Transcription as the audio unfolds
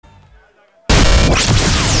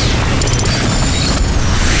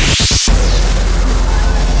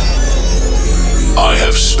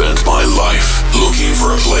looking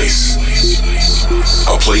for a place.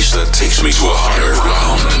 A place that takes me to a higher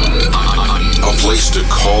ground. A place to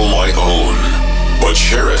call my own, but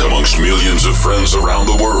share it amongst millions of friends around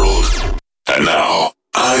the world. And now,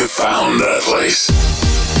 I've found that place.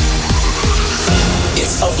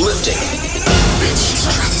 It's uplifting. It's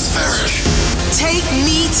stratospheric. Take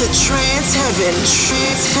me to trance heaven,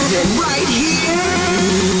 right here,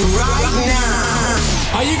 right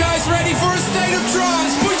now. Are you guys ready for a state of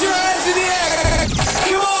trance? Put your hands in the air.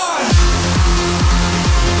 Come on.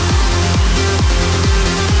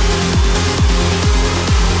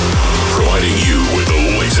 Providing you with the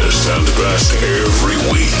latest and best every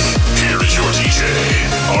week. Here is your DJ,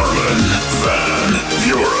 Armin van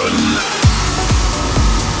Buuren.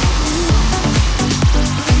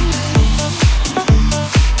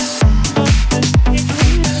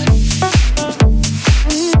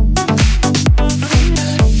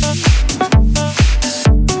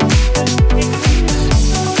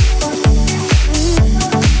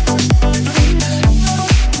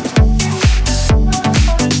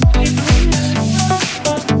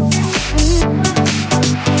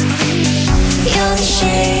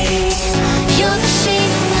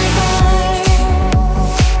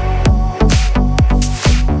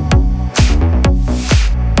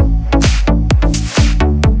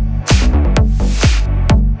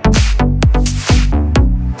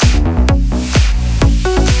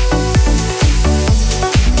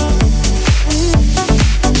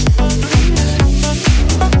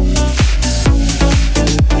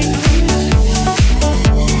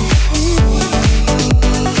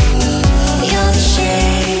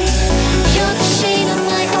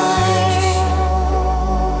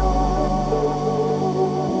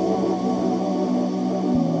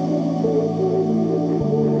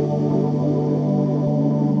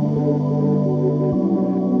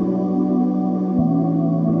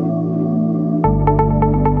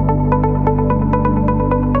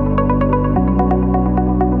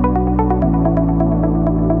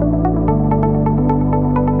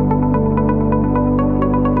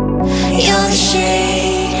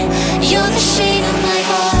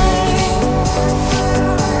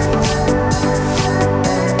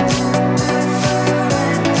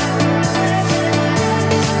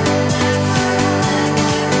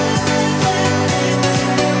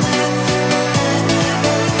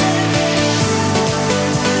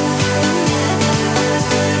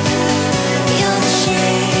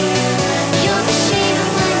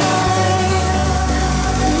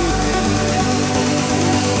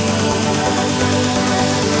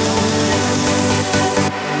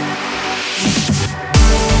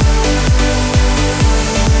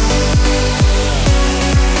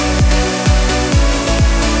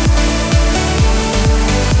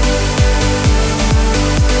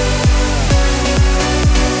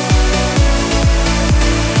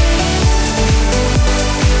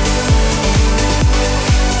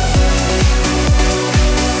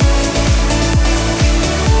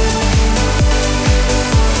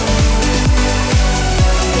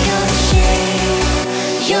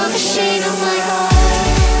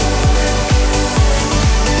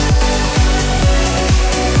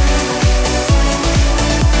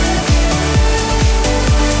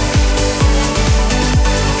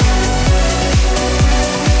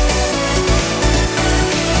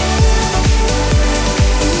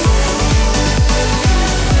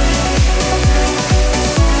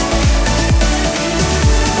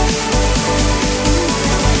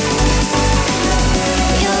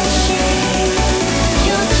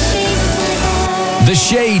 The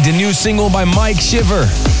Shade, a new single by Mike Shiver.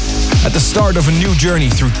 At the start of a new journey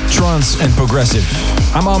through trance and progressive.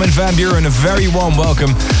 I'm Armin van Buuren, a very warm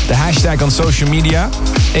welcome. The hashtag on social media,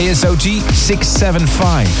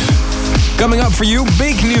 ASOT675. Coming up for you,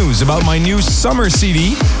 big news about my new summer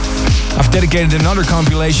CD. I've dedicated another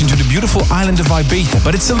compilation to the beautiful island of Ibiza,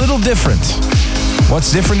 but it's a little different.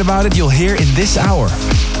 What's different about it, you'll hear in this hour.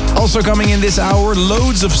 Also coming in this hour,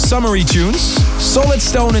 loads of summery tunes. Solid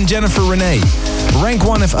Stone and Jennifer Renee. Rank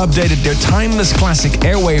 1 have updated their timeless classic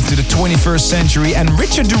Airwave to the 21st century, and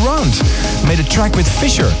Richard Durand made a track with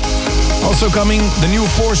Fisher. Also coming, the new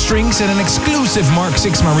 4 Strings and an exclusive Mark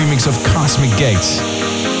Sixma remix of Cosmic Gates.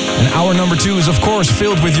 And hour number 2 is of course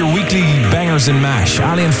filled with your weekly bangers and mash.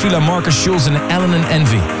 Ali and Fila, Marcus Schulz and Ellen and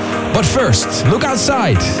Envy. But first, look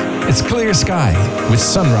outside. It's clear sky with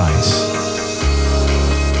sunrise.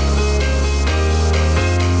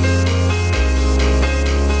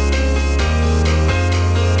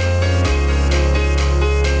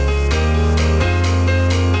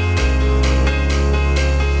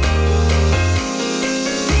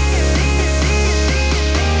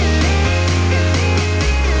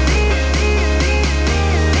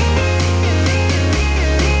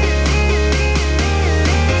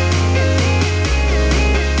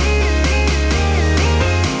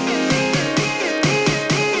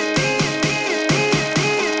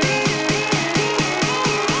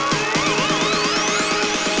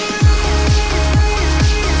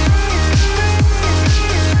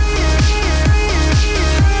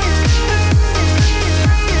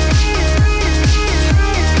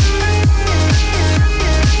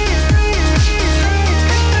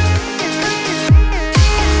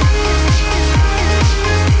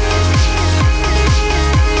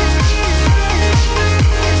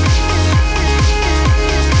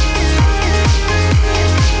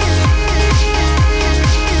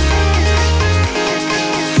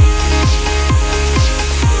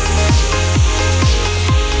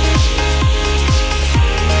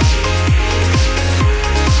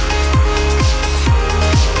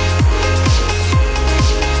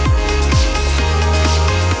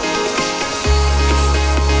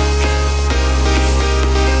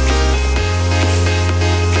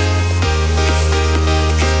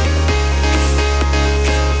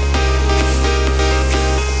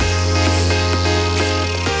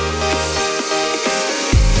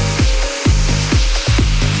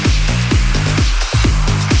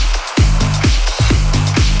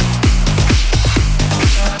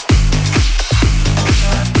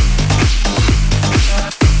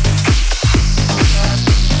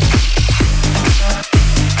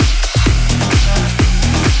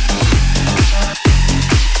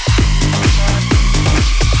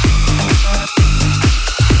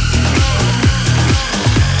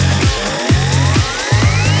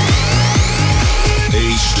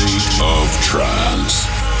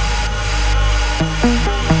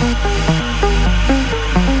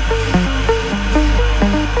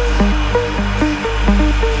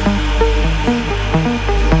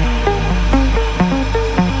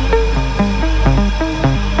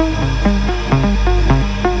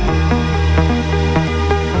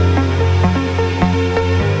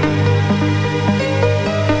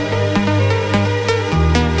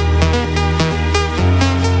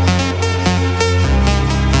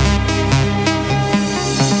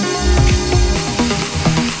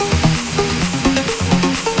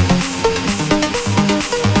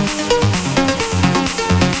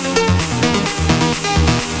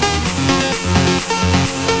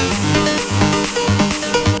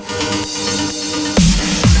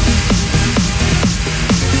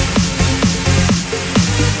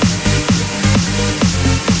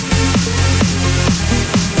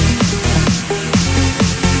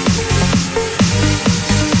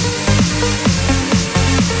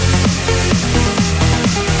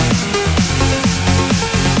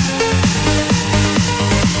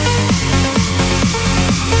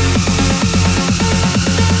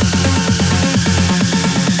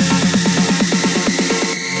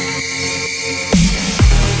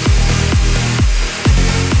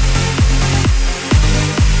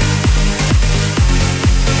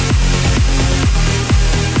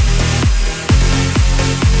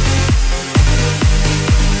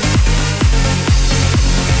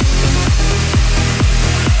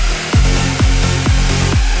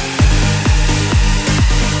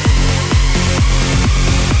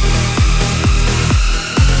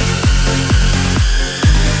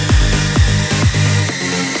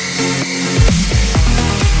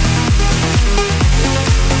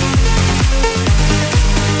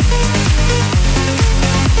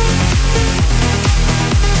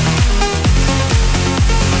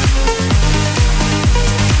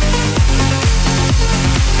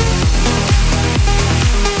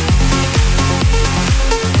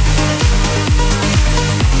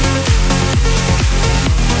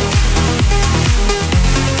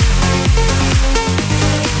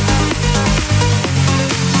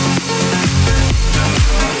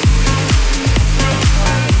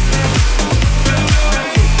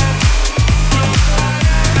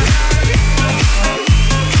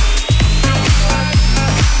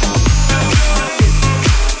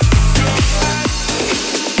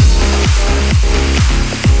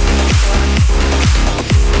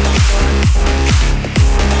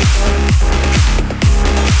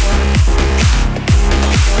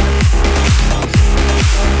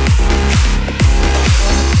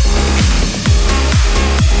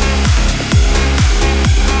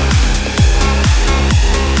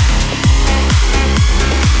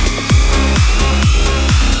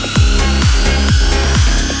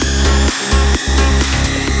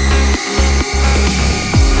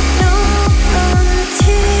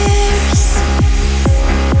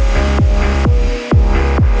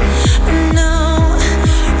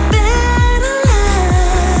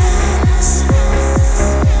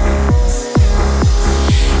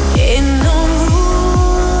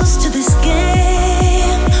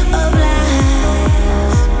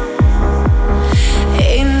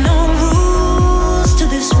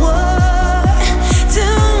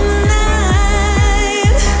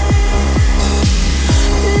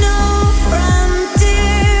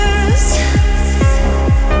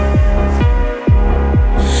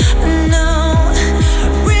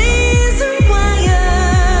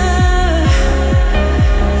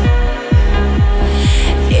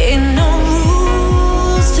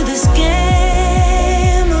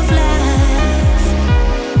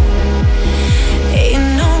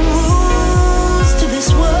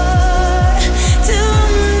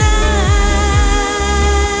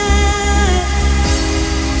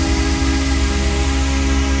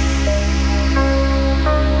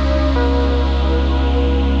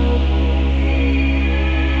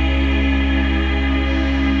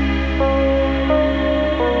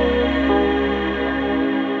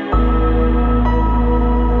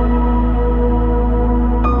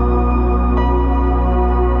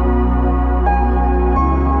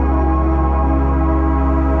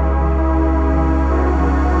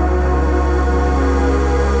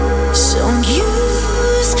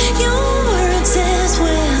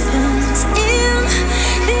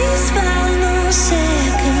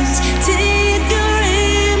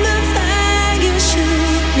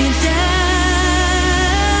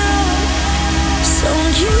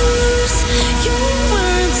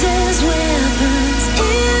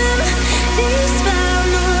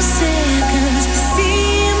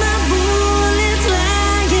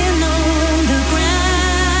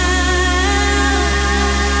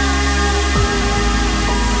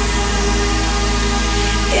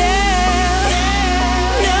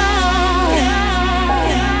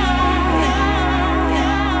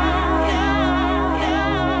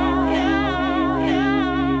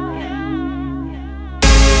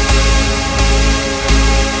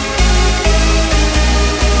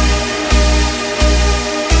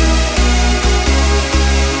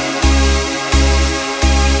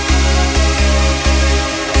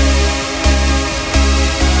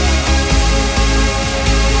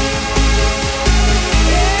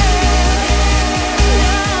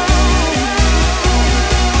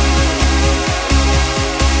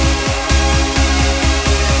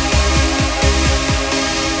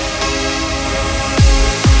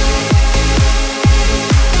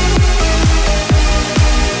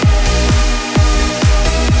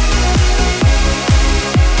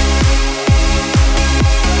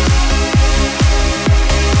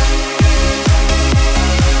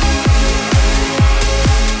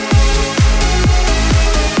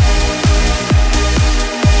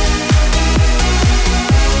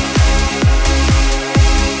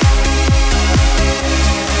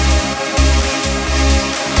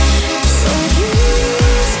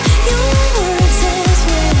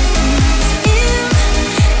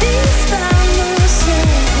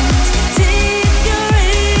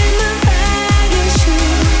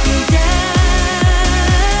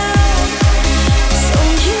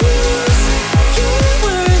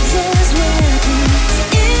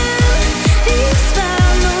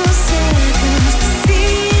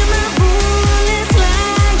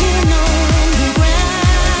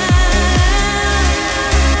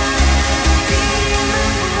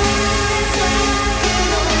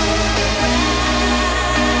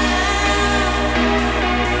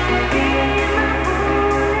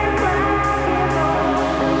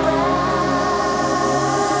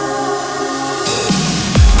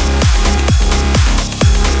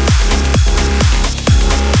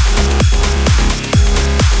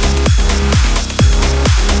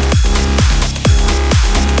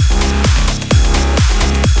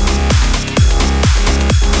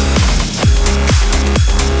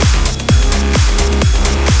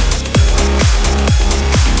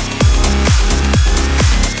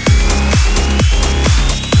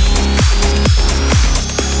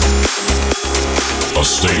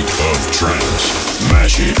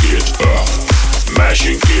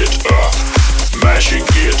 mashing it up, mashing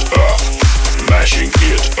it up, mashing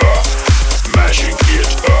it up, mashing it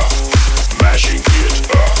up, mashing it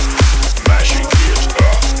up, mashing it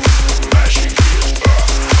up, mashing it up,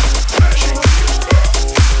 mashing it up,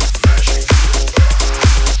 mashing it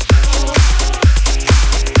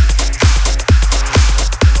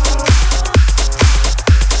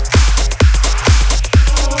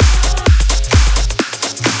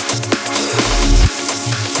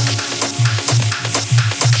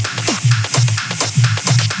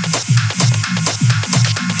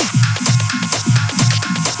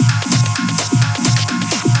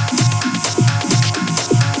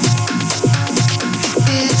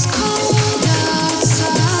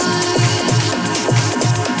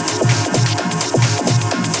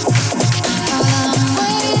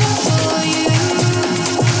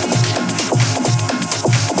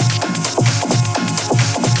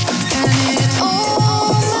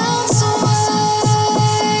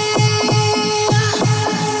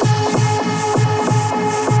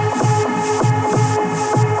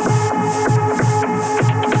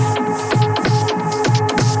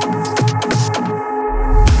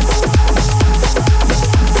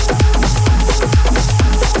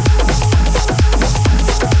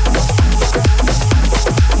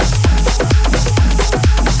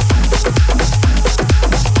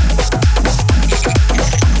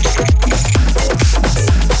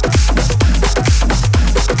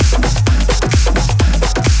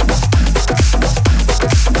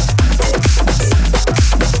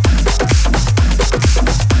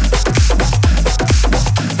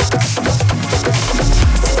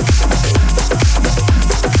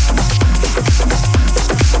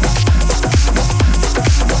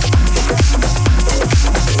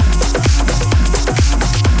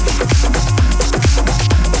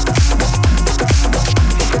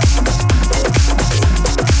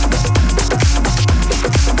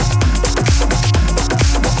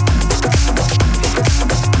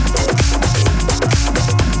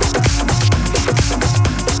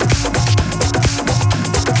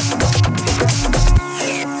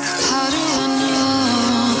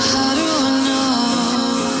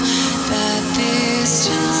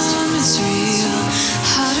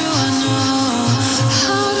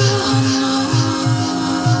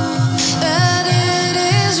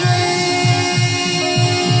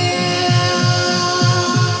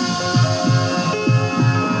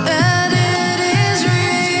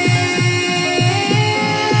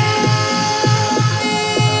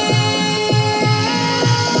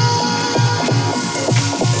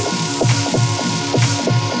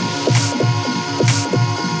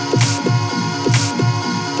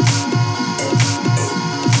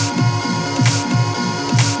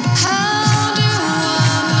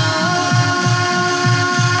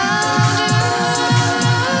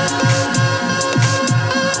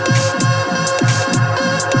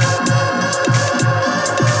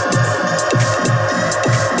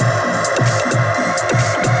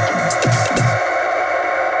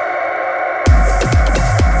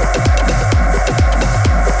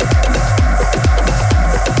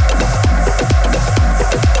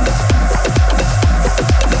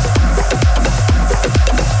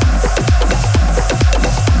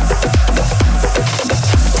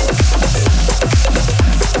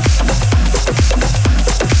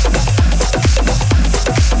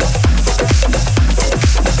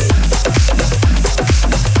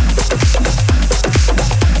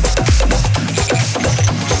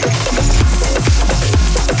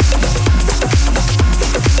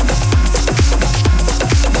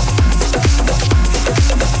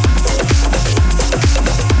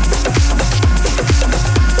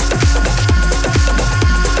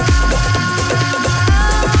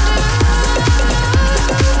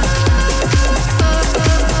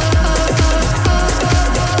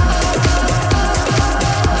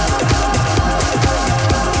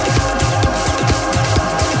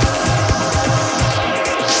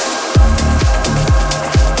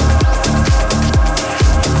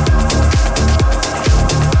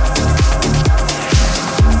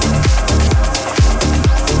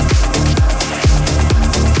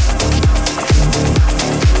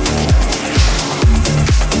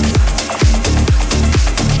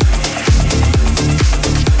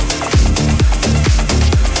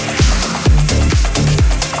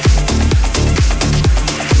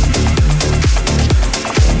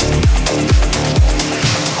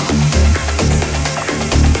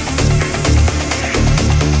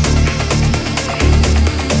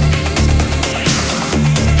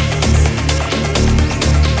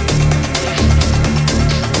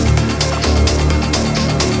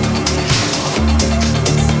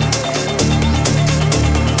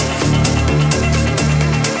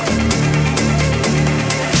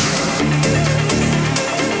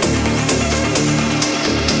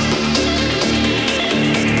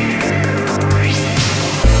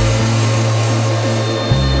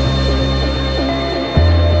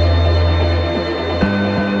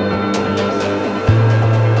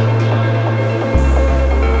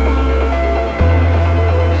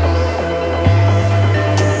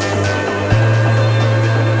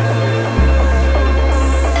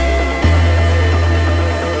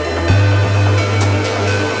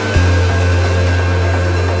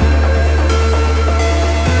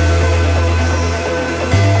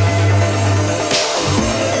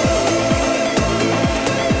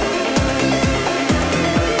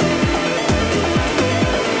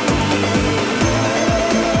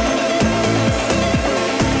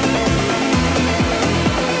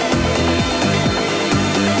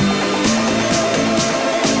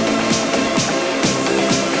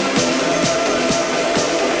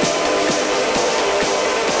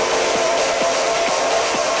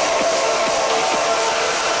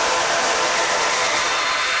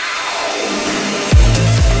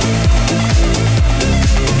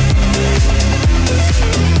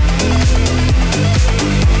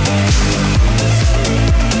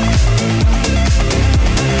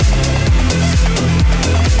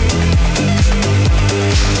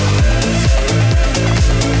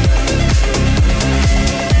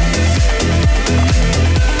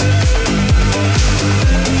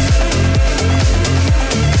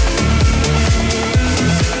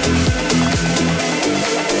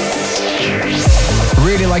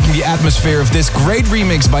liking the atmosphere of this great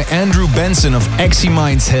remix by Andrew Benson of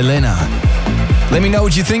Eximind's Helena. Let me know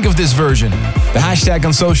what you think of this version. The hashtag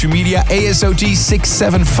on social media,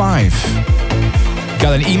 ASOT675.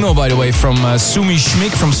 Got an email, by the way, from Sumi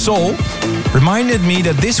Schmick from Seoul. Reminded me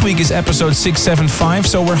that this week is episode 675,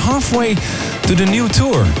 so we're halfway to the new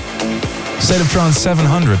tour. State of Trance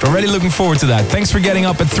 700. Already looking forward to that. Thanks for getting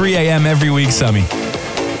up at 3 a.m. every week, Sami.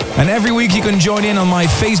 And every week you can join in on my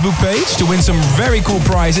Facebook page to win some very cool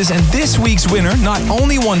prizes. And this week's winner not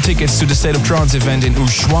only won tickets to the State of Trance event in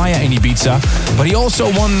Ushuaia in Ibiza, but he also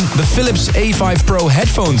won the Philips A5 Pro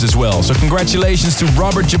headphones as well. So congratulations to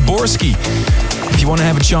Robert Jaborski. If you want to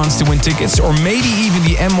have a chance to win tickets, or maybe even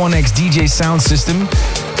the M1X DJ sound system,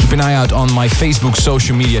 keep an eye out on my Facebook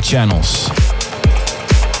social media channels.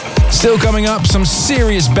 Still coming up, some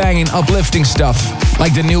serious banging, uplifting stuff,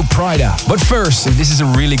 like the new Prida. But first, and this is a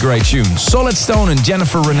really great tune, Solid Stone and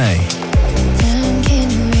Jennifer Renee.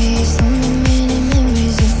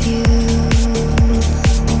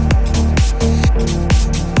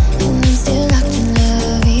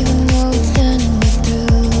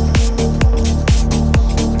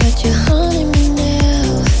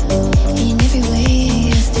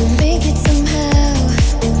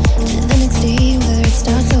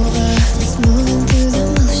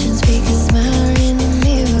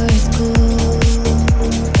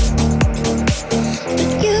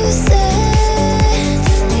 You said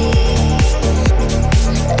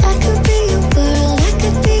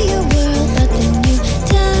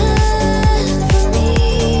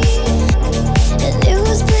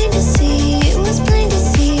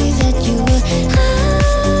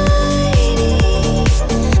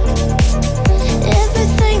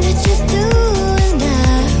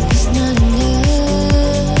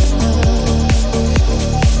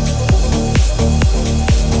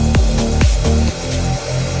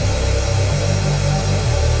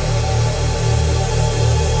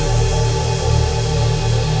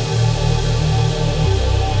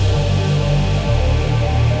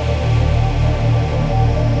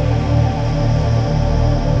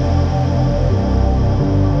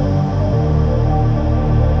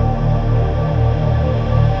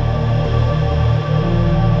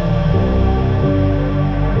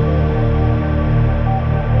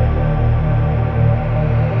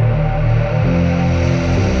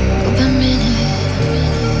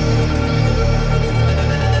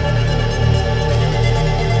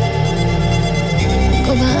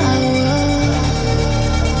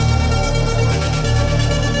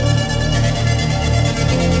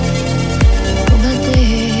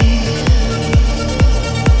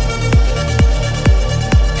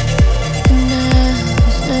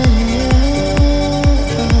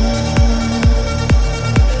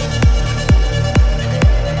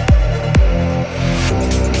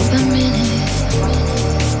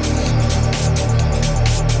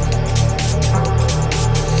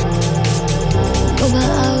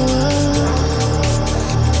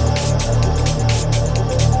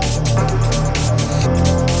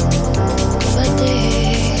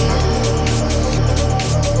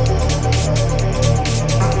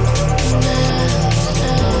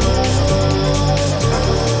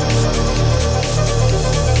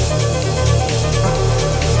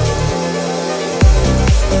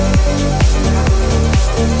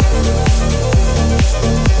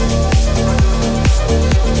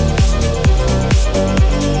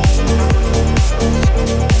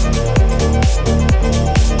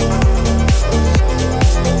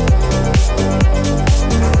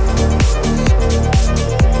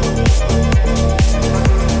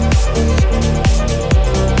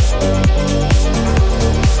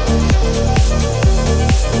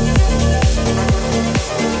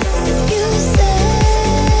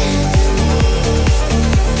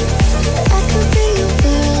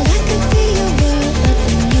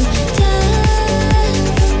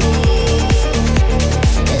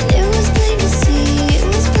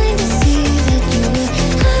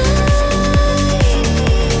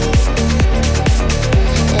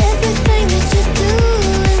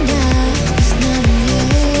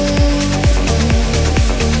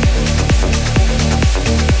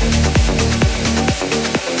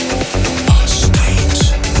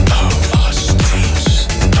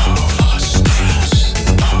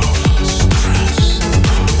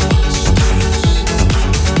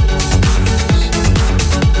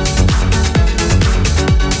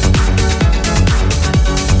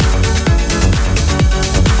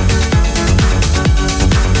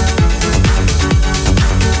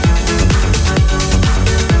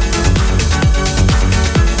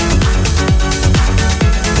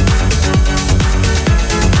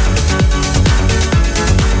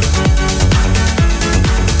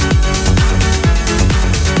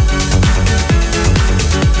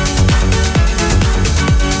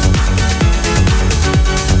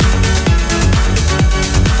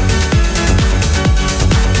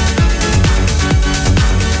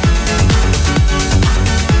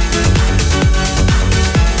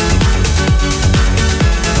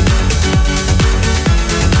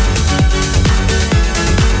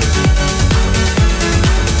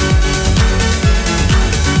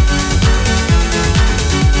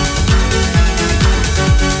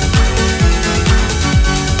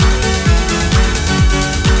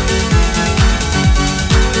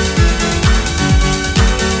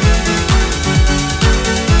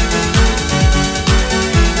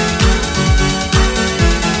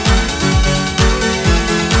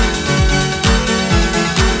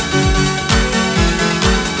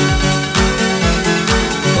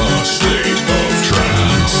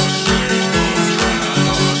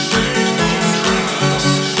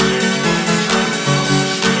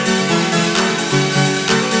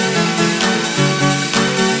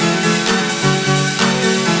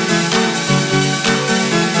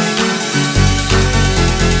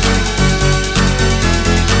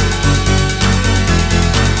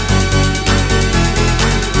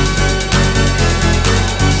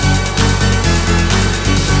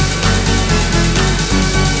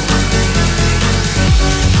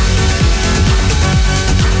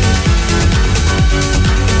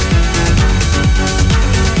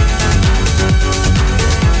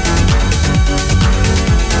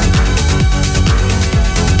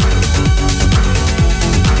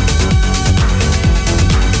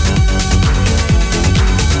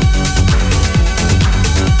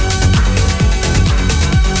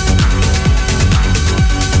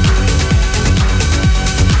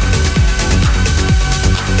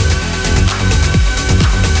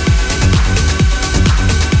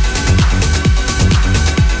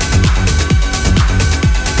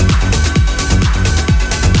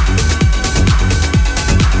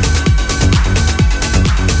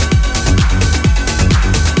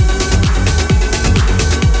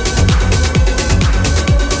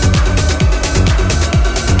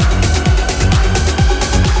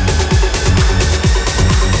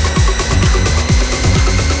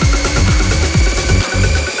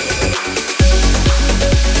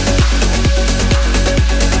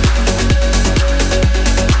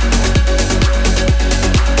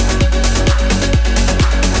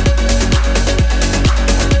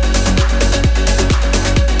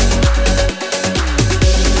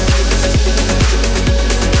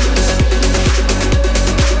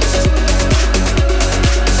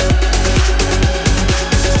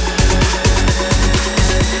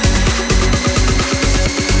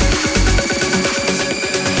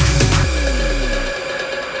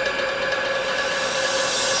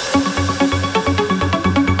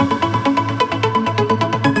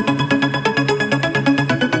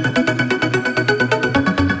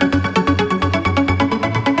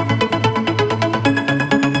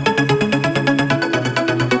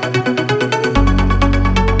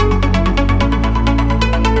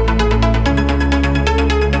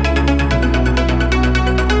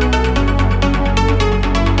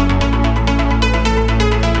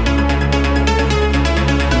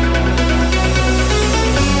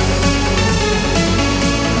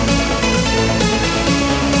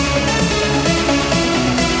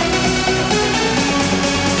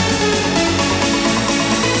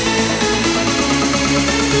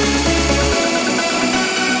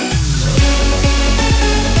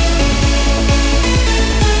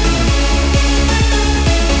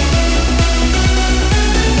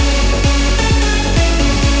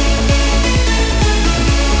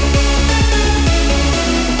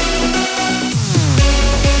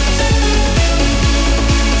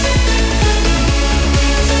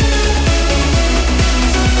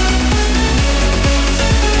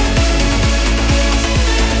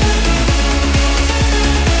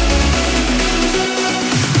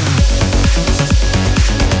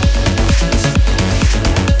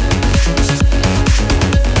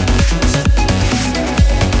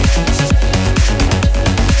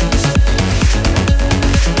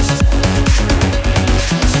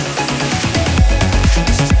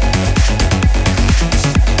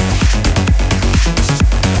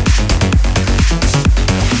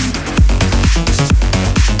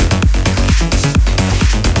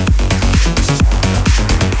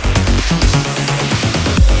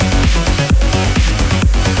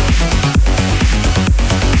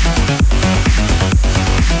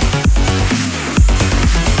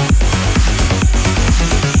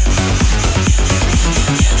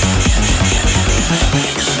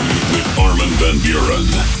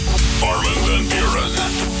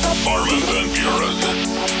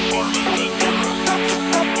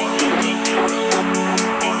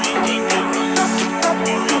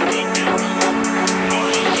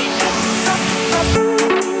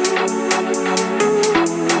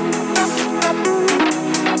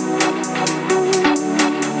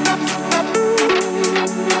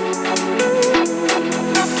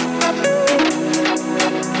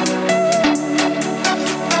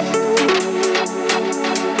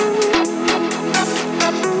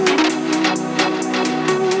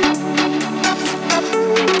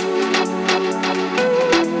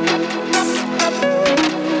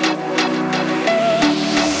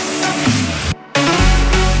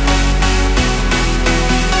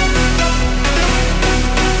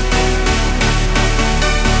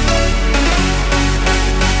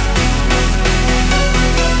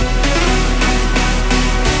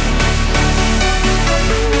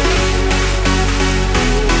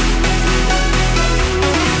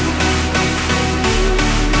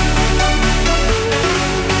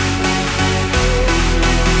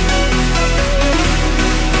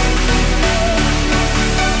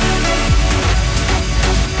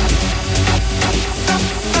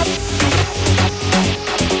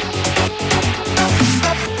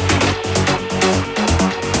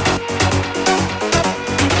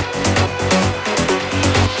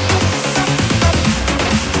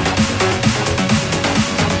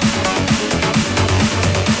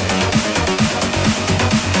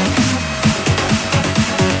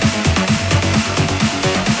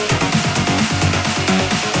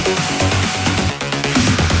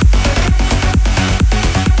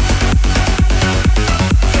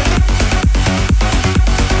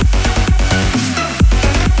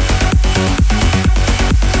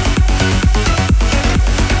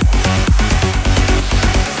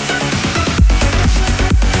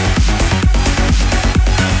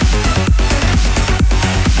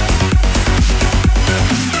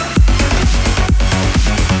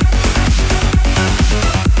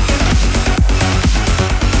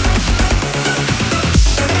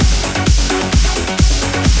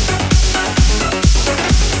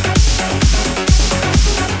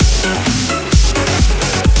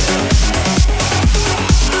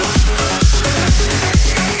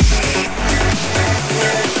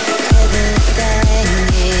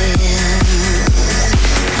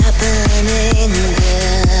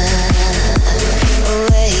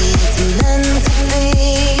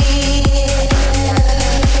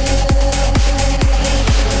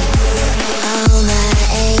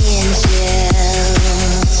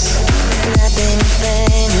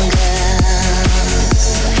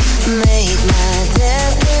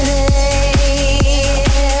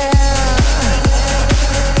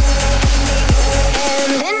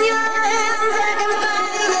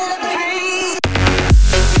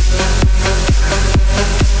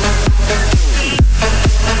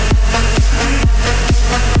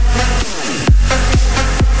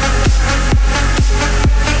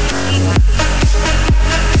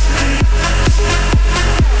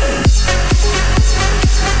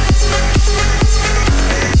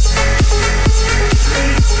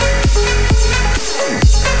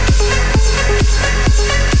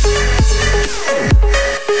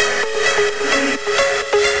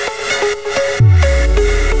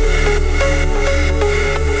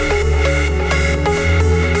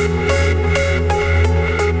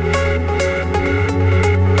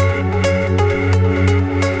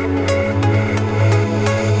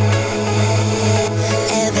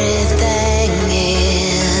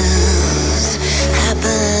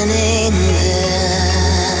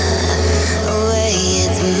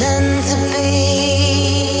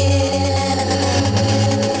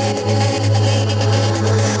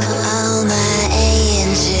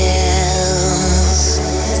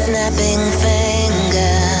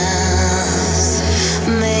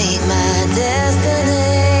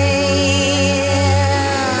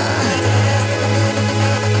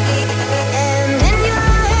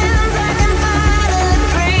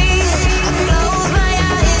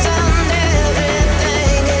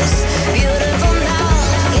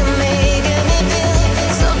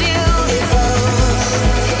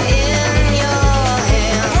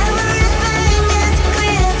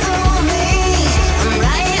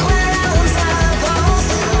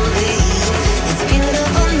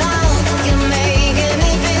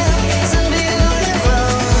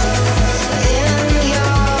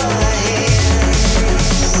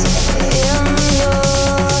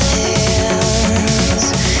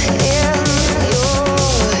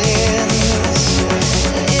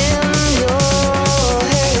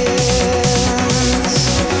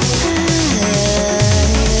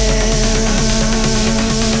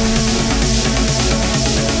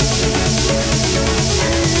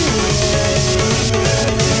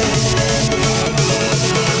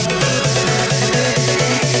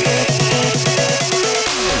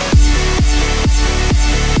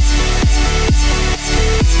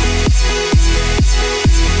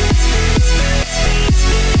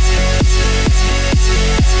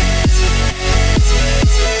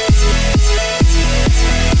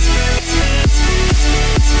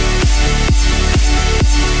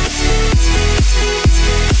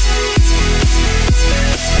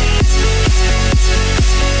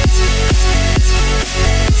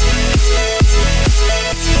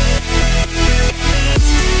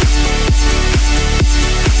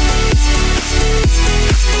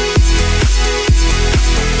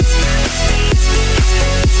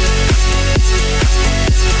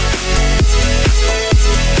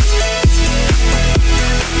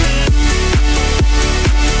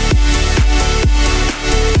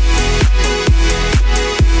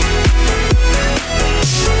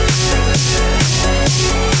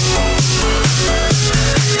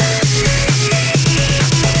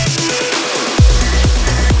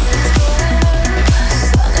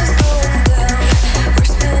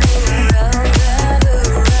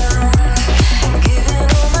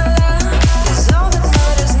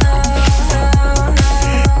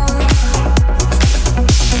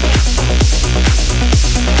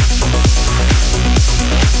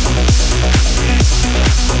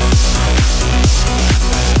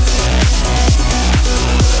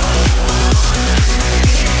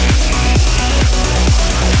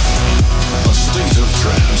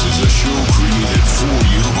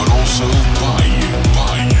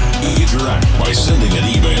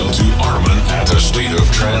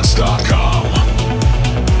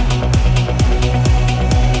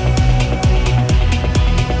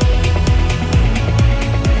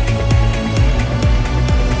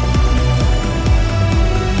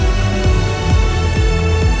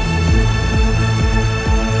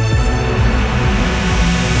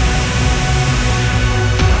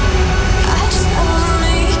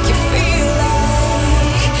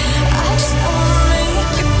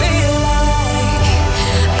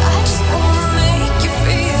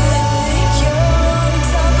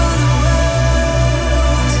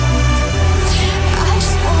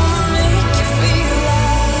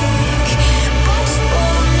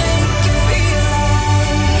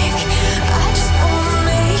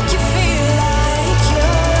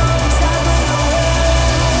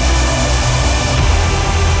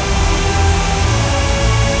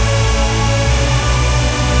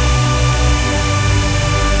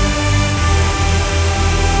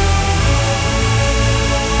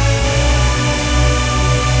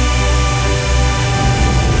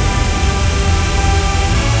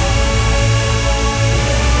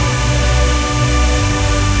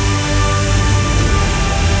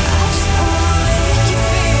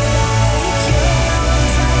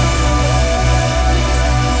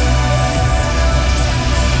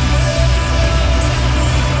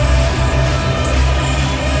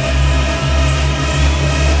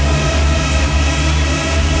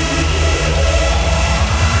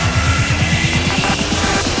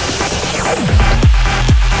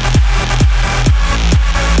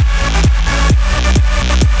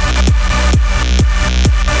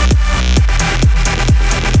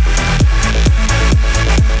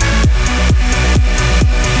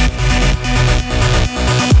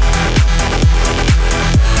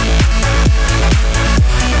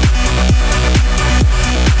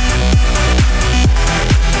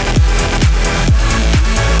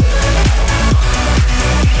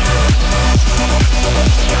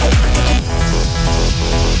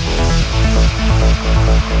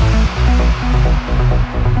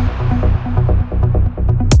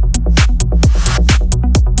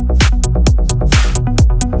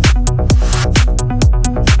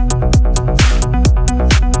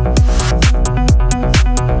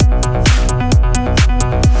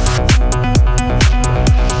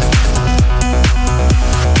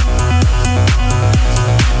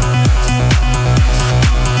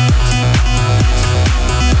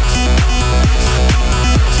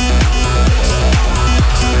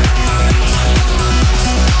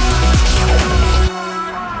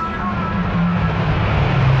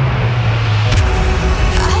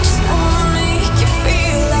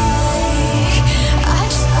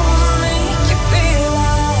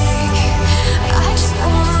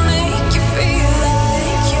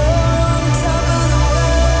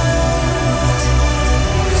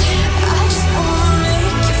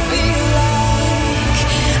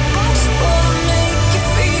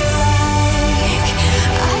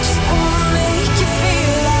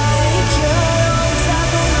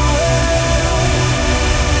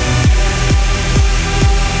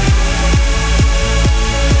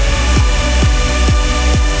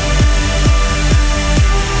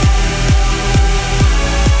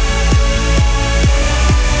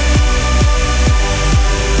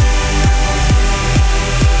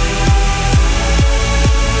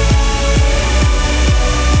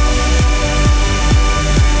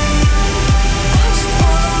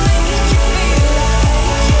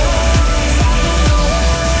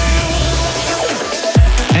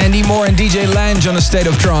Moore and DJ Lange on A State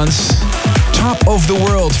of Trance. Top of the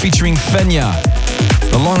World featuring Fenya.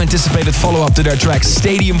 The long-anticipated follow-up to their track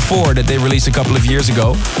Stadium 4 that they released a couple of years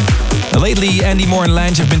ago. Lately, Andy Moore and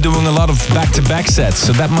Lange have been doing a lot of back-to-back sets,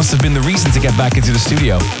 so that must have been the reason to get back into the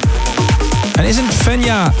studio. And isn't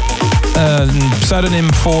Fenya a pseudonym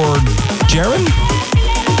for Jaren?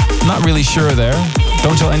 Not really sure there.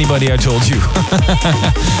 Don't tell anybody I told you.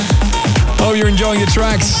 Hope you're enjoying the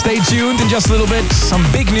tracks. Stay tuned in just a little bit. Some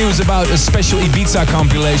big news about a special Ibiza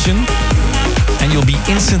compilation. And you'll be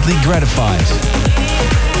instantly gratified.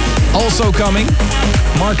 Also coming,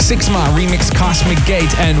 Mark Sixma remix Cosmic Gate.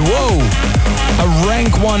 And whoa, a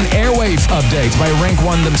Rank 1 Airwave update by Rank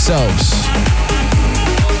 1 themselves.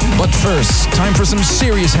 But first, time for some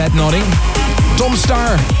serious head nodding. Tom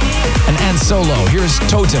Starr and Ant Solo. Here's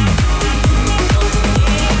Totem.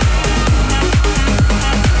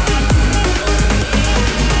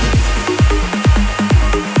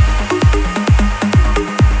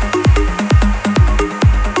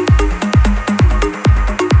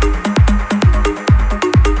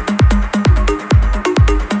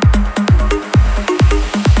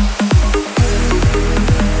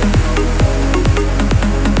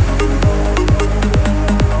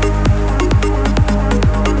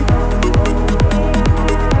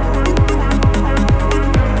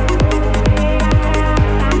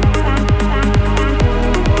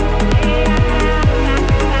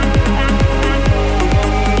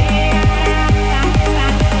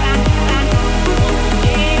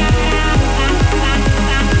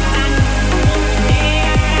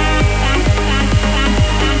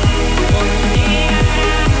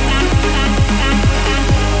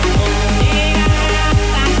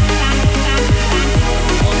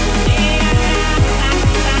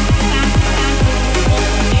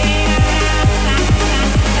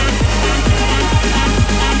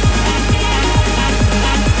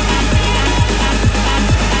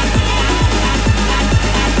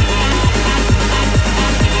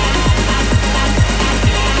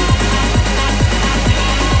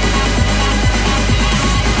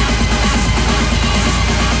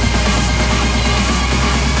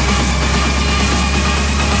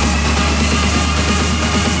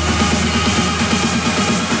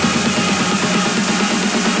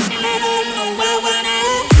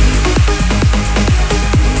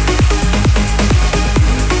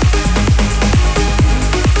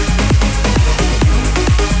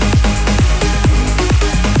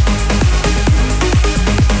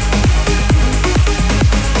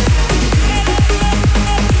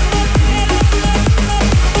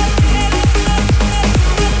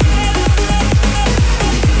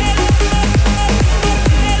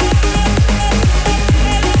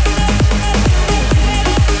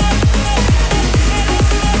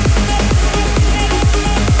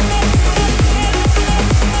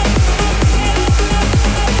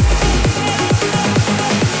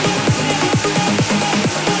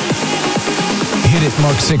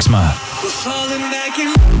 Mark Sixma.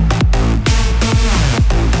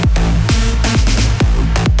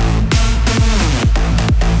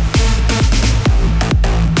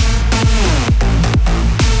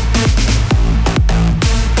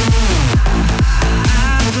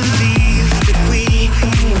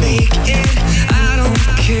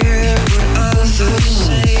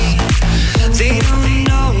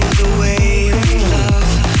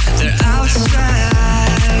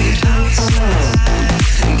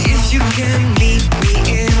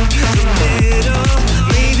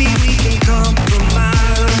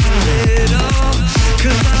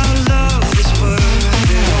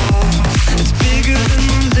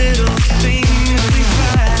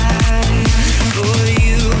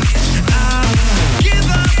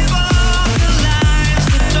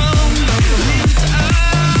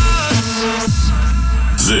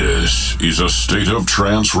 A State of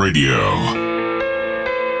Trance Radio.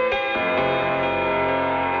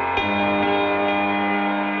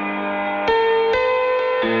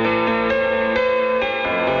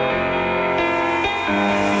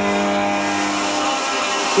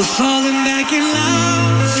 We're falling back in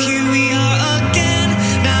love. Here we are again.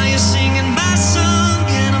 Now you're singing my song,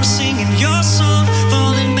 and I'm singing your song.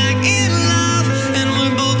 Falling back in love, and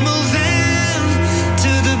we're both moving to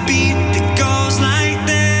the beat that goes like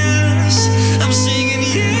this. I'm singing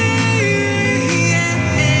yeah,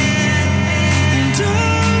 and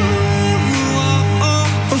oh,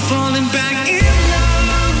 we're falling back in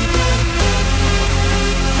love.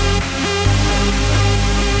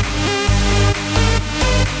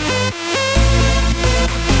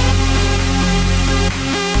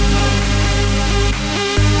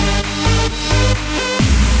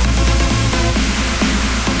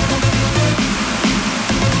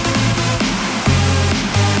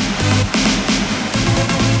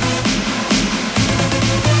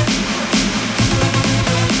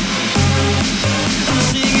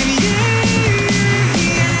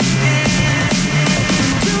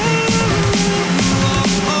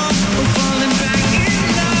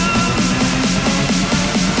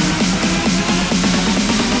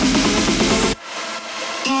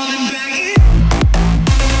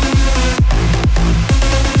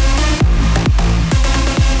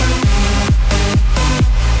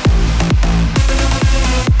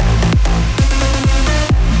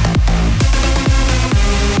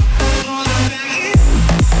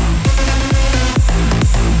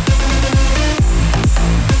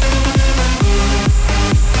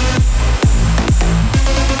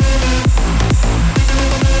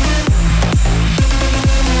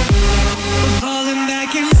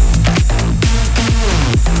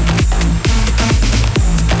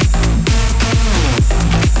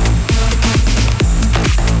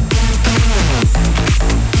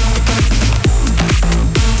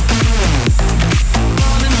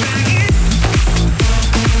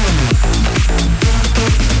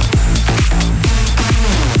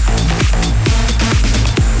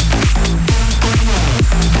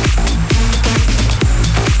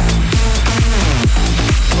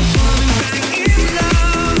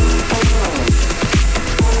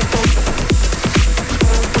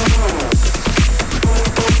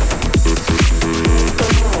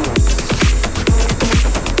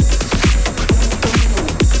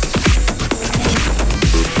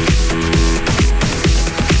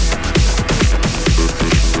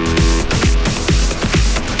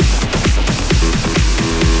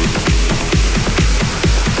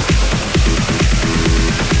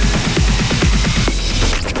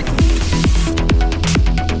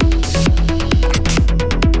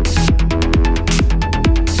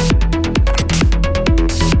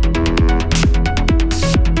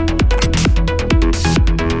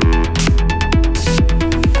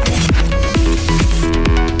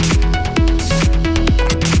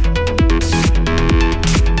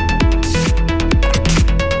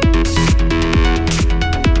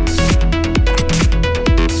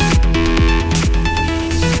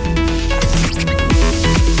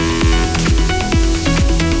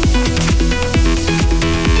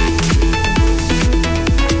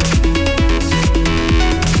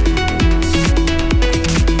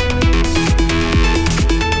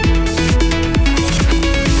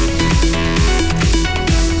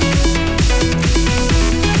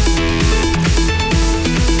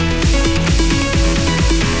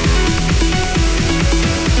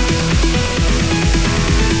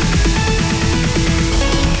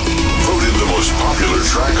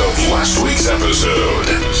 week's episode.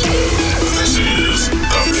 This is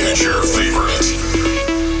the Future Favorite.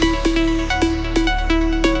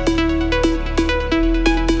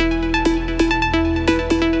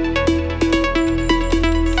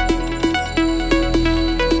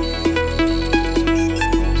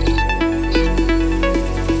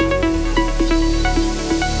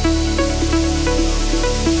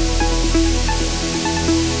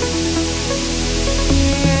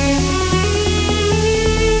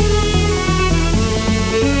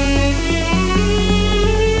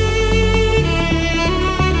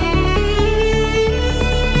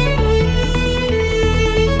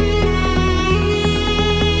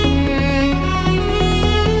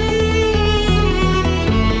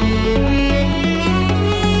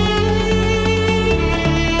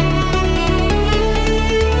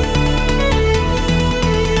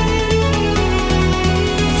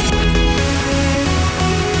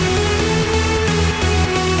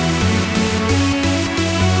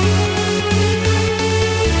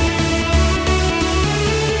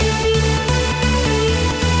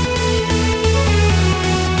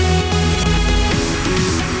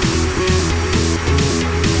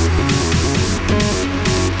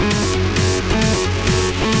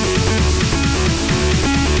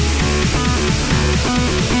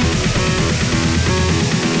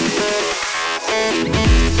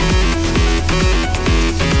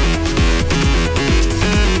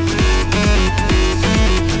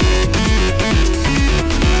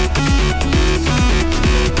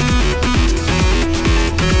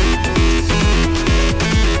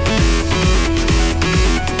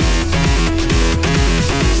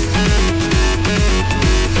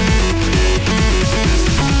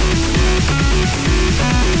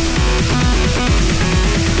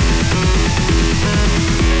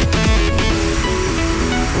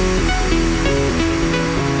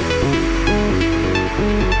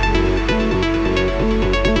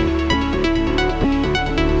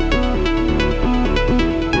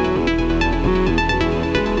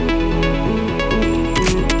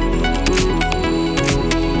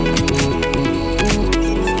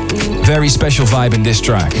 Very special vibe in this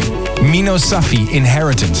track. Mino Safi,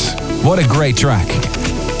 Inheritance. What a great track.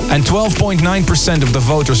 And 12.9% of the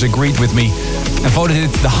voters agreed with me and voted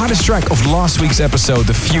it the hottest track of last week's episode,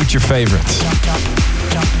 the Future Favorite.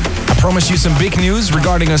 I promised you some big news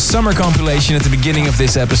regarding a summer compilation at the beginning of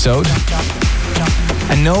this episode.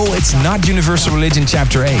 And no, it's not Universal Religion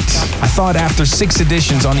Chapter 8. I thought after 6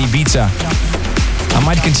 editions on Ibiza, I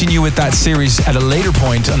might continue with that series at a later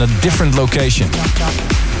point on a different location.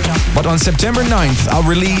 But on September 9th, I'll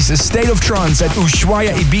release a State of Trance at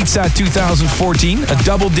Ushuaia Ibiza 2014, a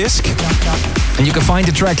double disc. And you can find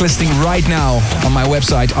the track listing right now on my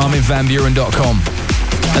website, arminvanburen.com.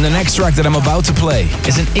 And the next track that I'm about to play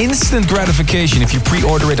is an instant gratification if you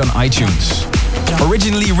pre-order it on iTunes.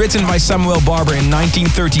 Originally written by Samuel Barber in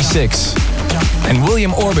 1936. And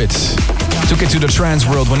William Orbit took it to the trance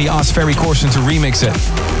world when he asked Ferry Corsten to remix it.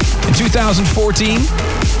 In 2014,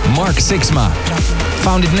 Mark Sixma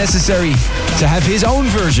found it necessary to have his own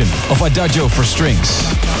version of Adagio for strings.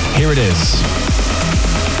 Here it is.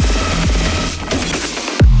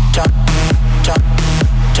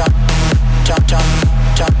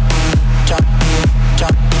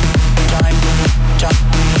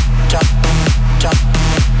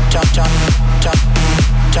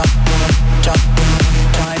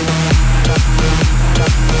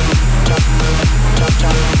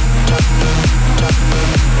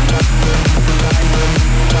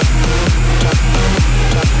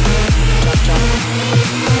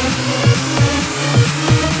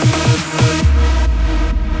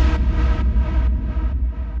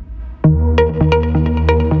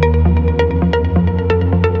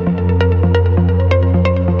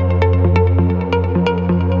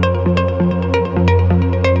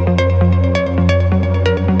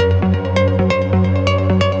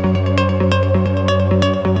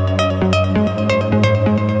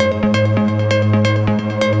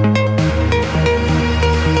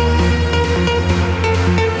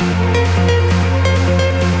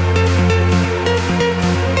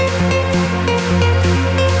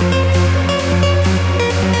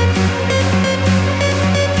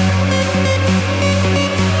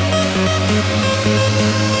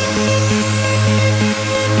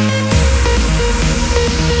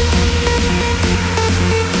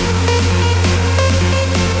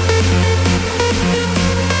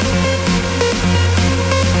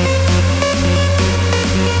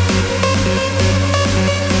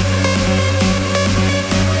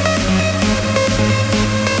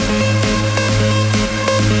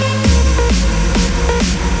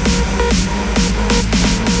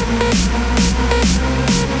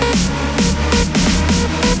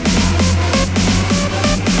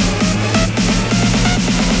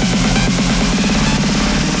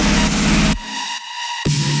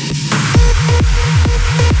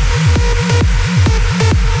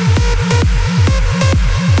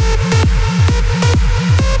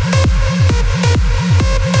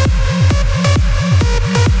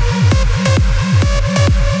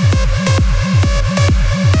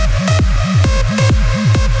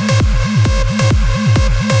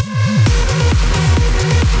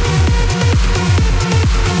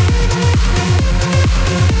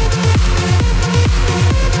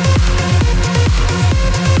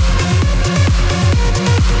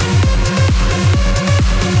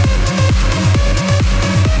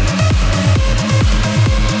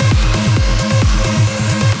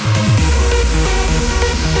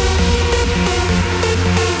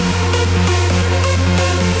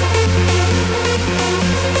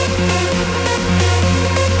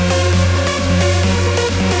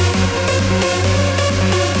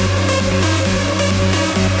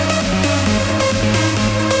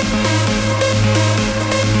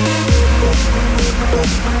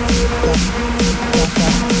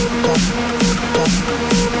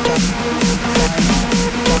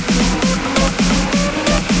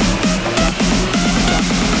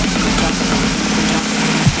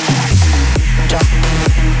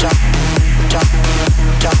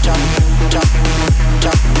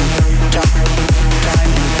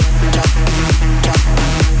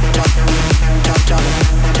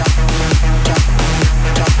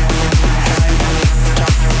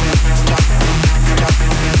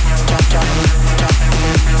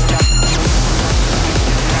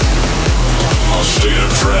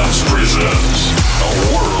 Trance presents a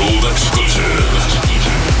world exclusive.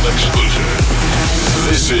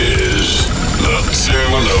 This is the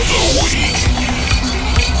Tune of the Week.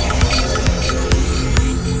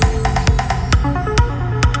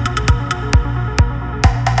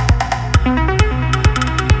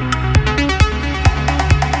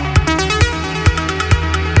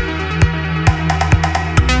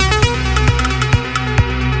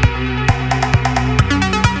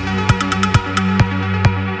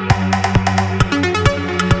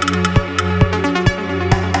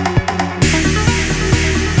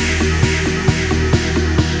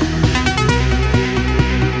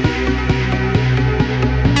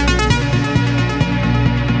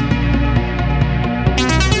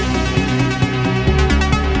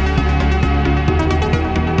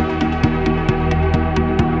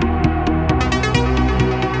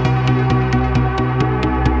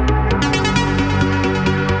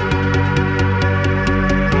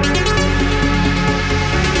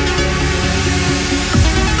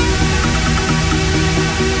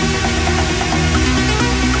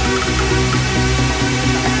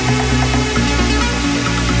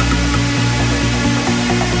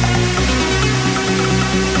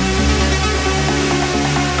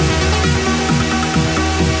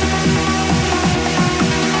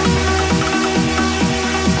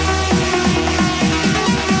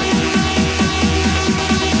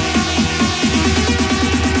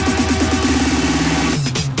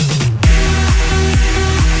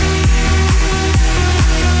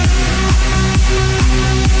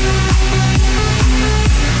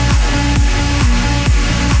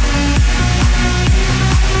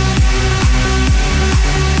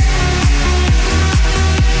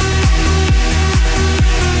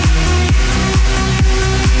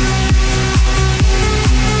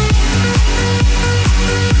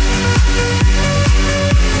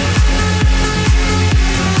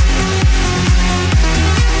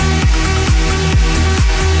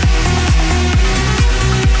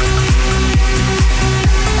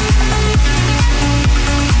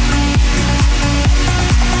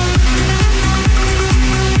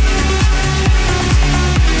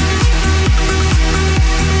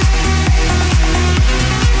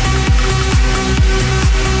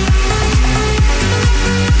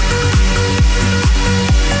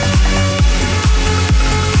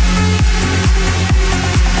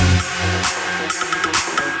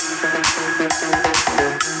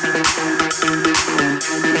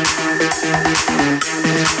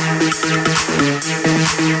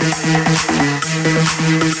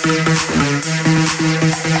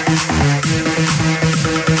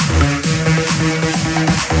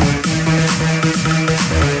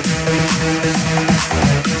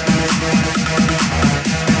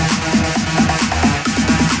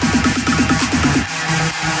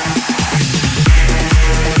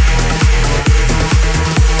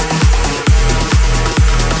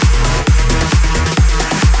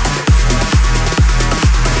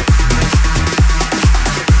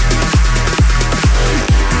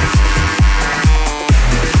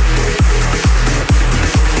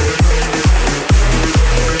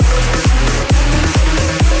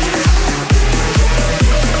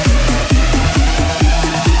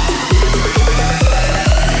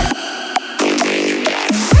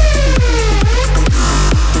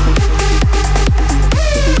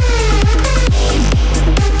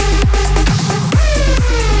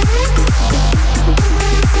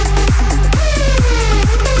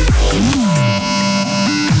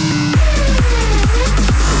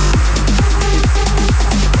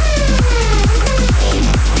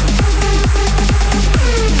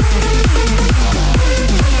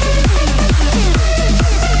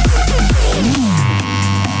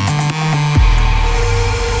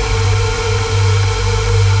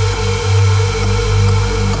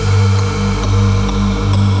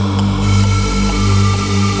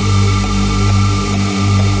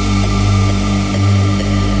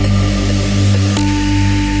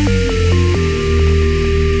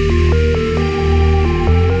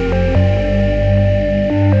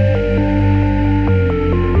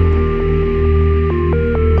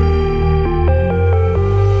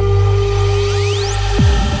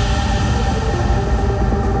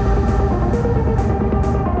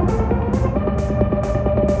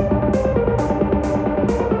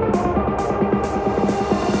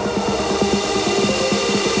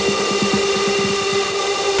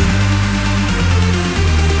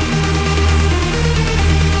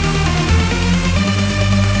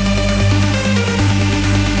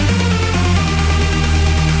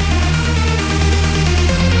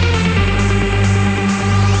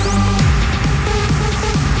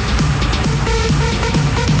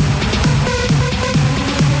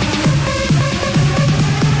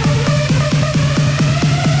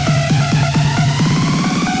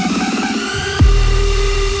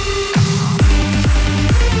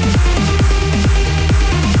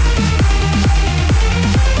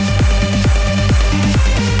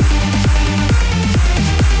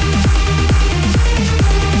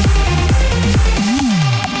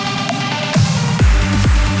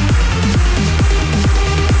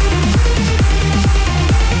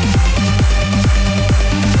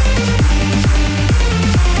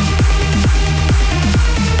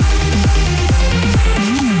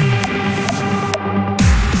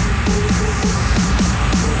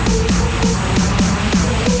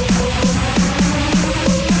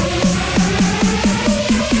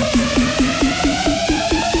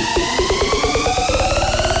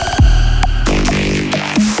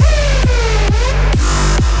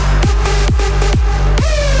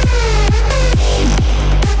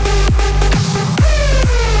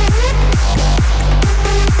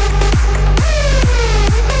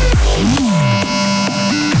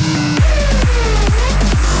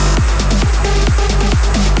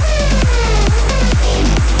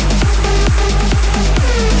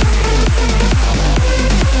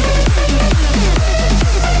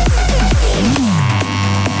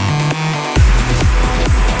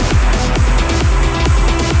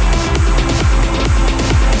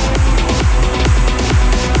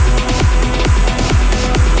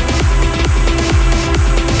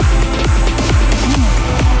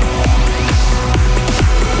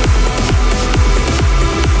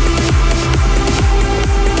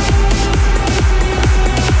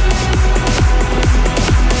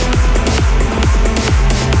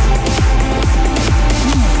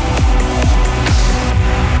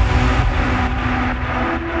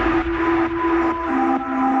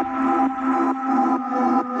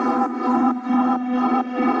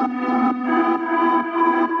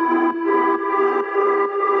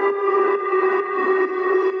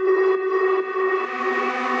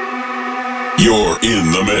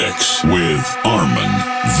 mix with Armin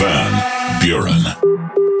van Buuren.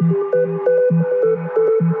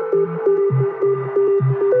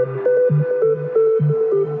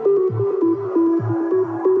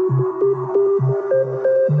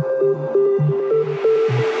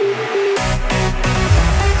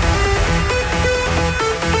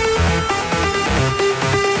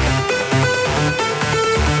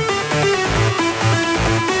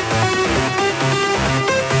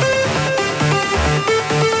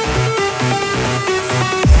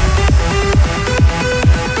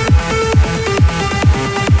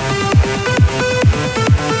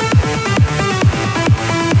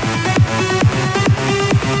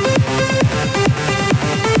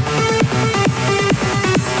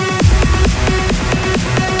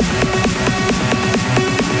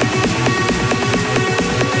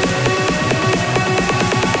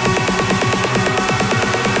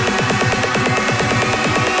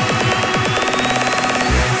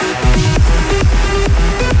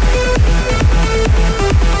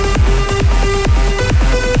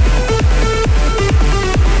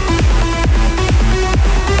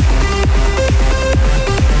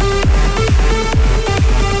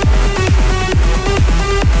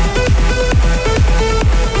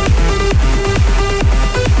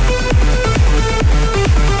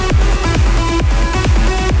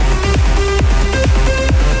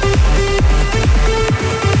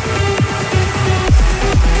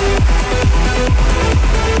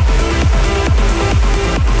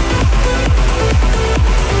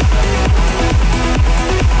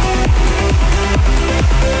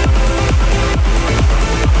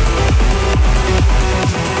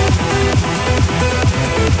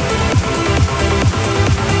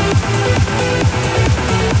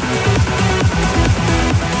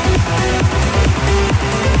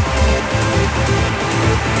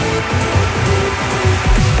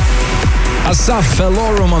 Asaf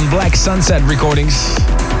Velorum on Black Sunset Recordings.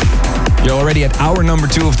 You're already at hour number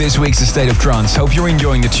 2 of this week's A State of Trance. Hope you're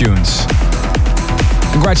enjoying the tunes.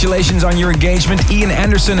 Congratulations on your engagement, Ian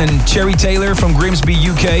Anderson and Cherry Taylor from Grimsby,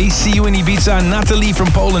 UK. See you in Ibiza. Natalie from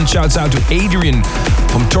Poland shouts out to Adrian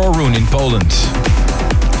from Torun in Poland.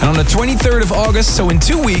 And on the 23rd of August, so in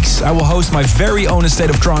 2 weeks, I will host my very own A State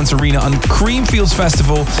of Trance arena on Creamfields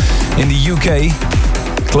Festival in the UK,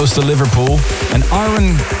 close to Liverpool. And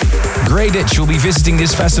Aaron Greyditch will be visiting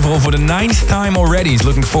this festival for the 9th time already. He's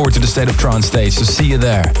looking forward to the State of Trance stage, so see you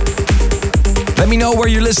there. Let me know where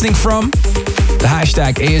you're listening from. The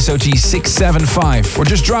hashtag ASOT675. Or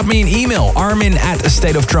just drop me an email,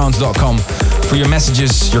 armin@astateoftrance.com, for your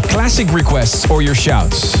messages, your classic requests, or your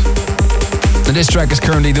shouts. So this track is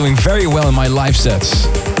currently doing very well in my live sets.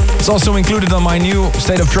 It's also included on my new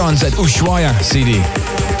State of Trance at Ushuaia CD.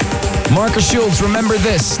 Marcus Schultz, Remember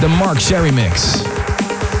This, the Mark Sherry mix.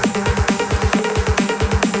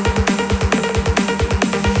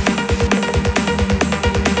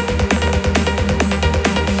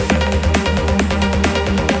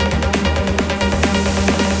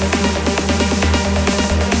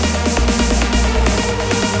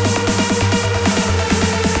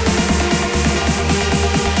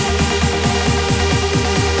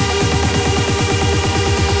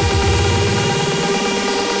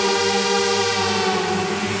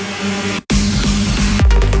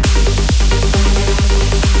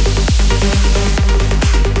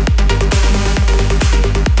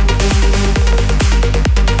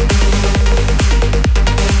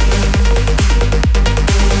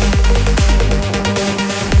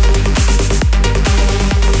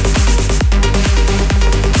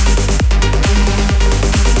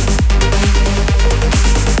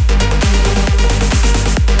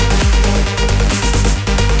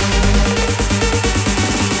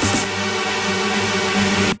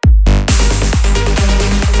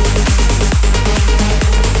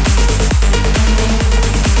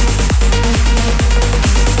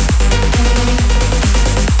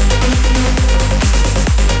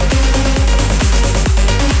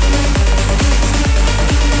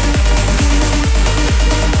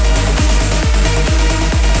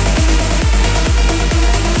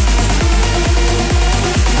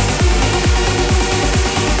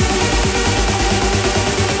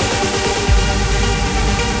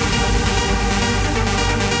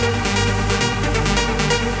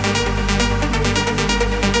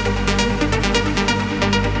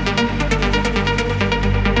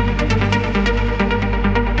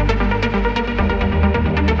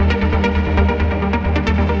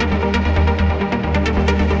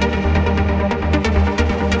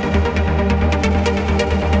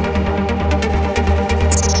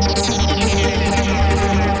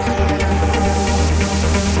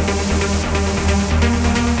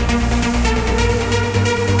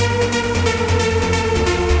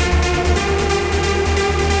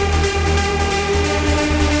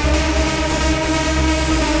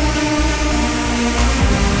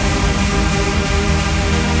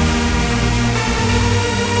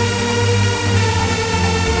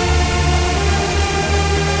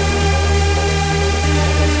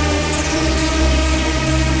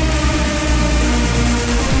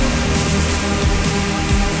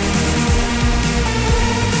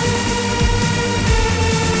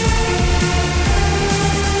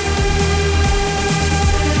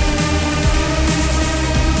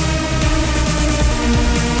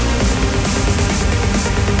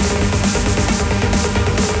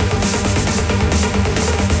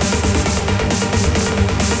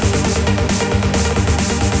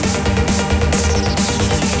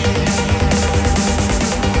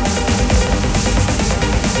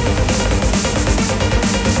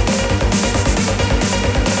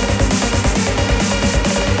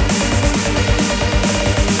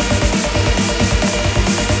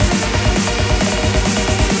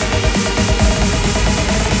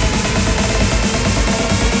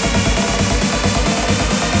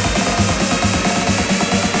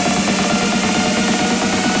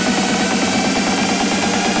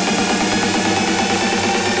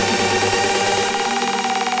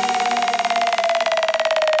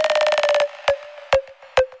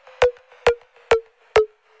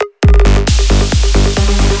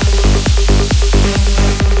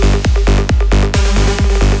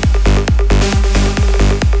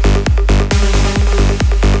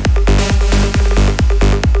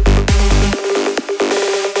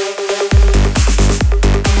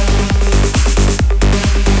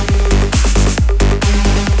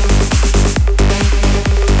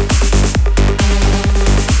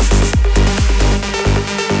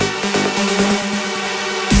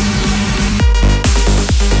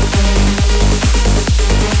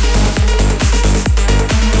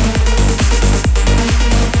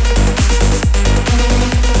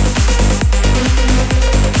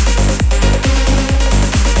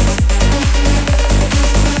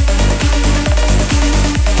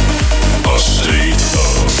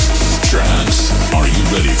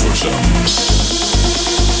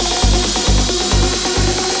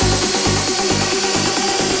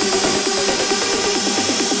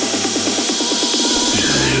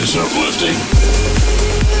 is uplifting.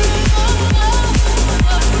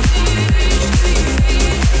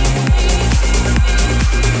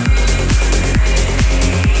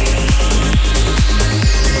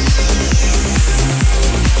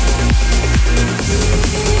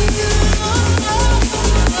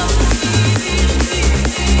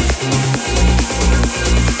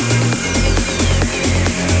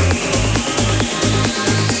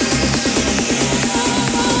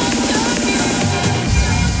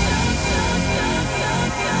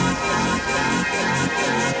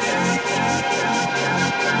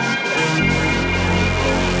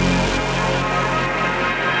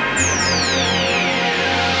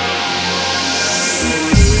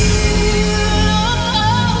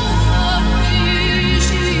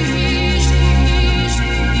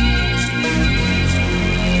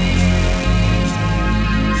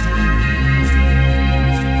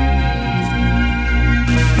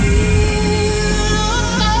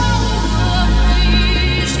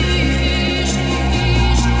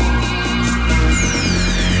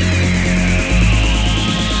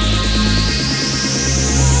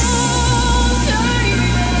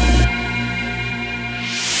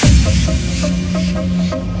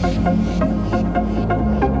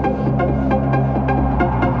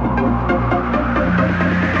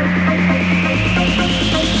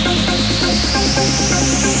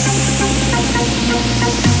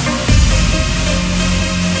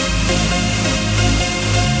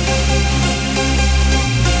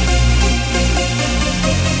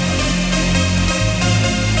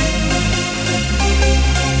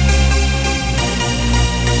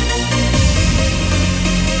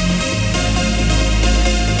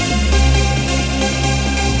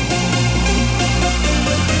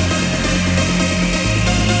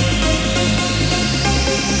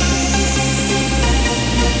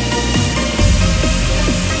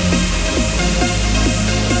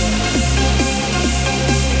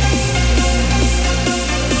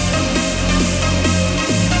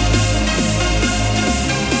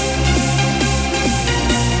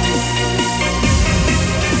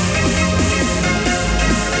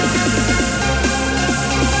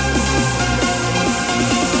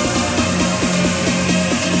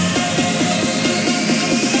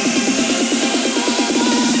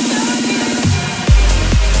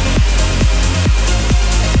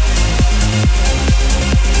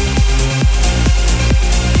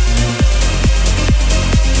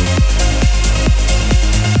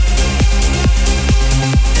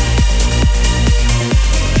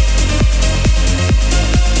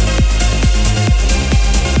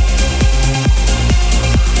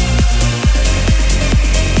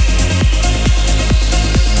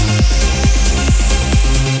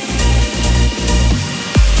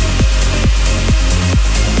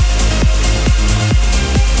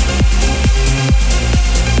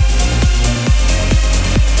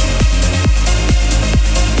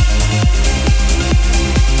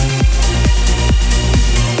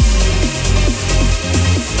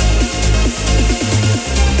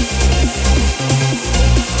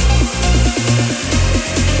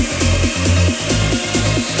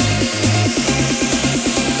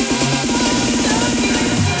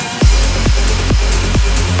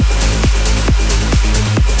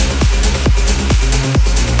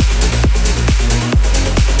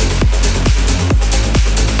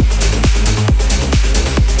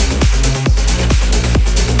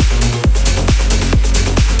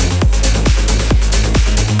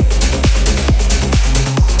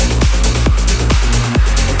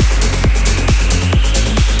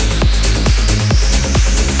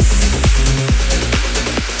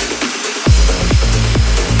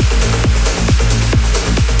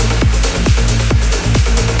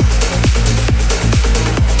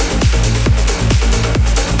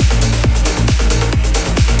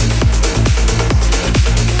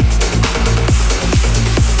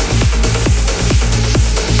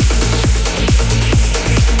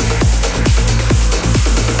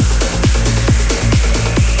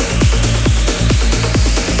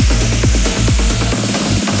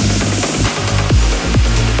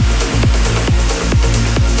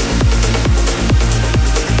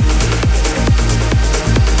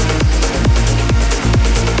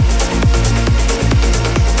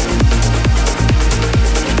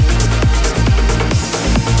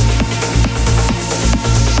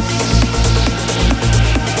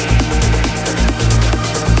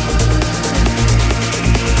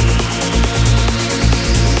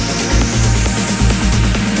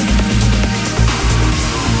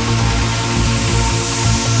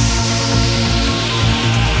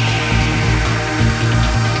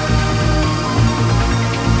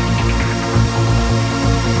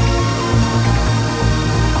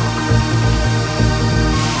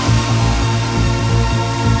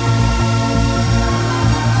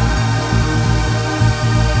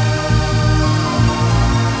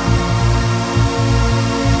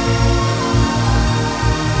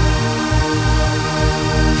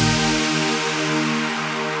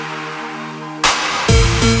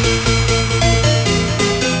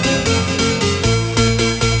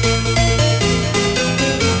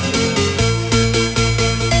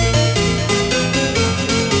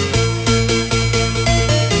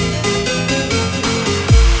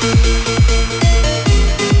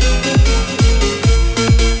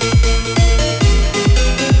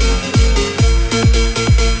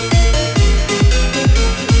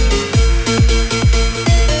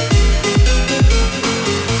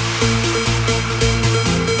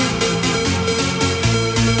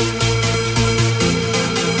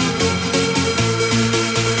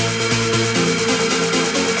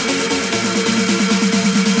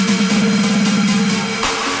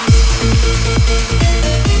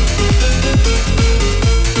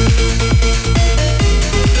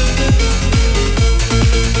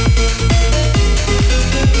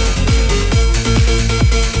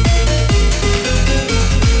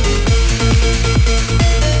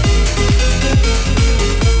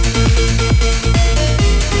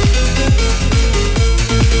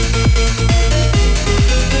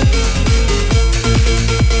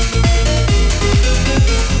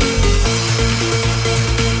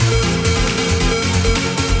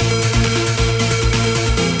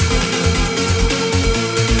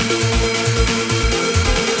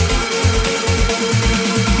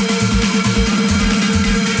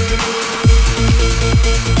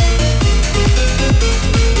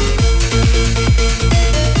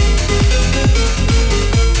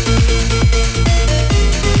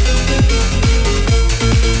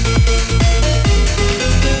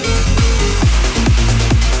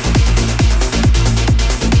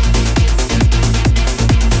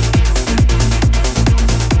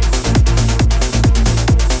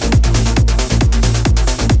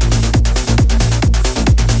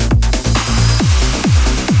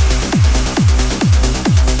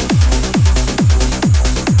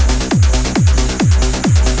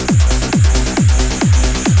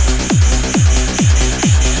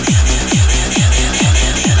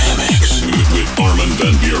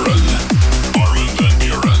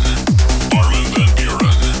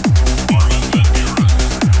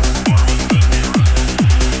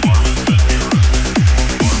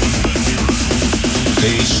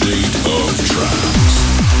 A state of trance.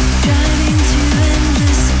 Driving through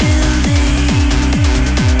endless buildings,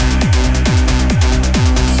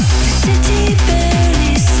 the city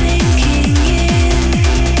barely sinking in.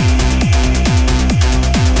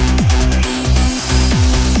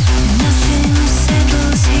 Nothing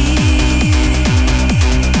settles here,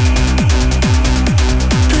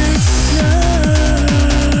 but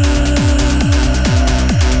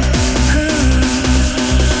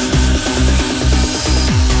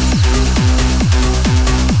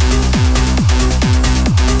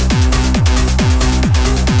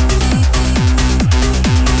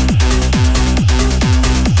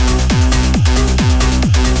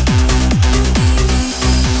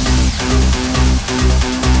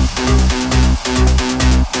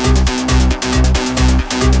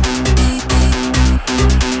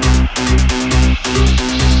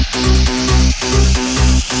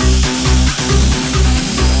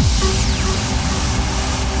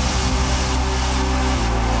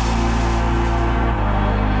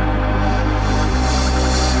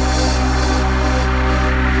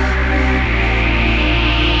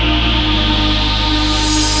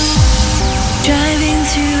driving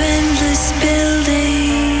through endless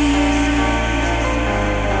buildings,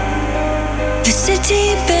 the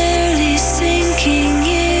city barely sinking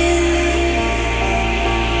in.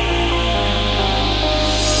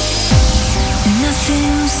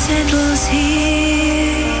 Nothing settles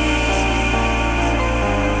here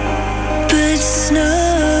but snow.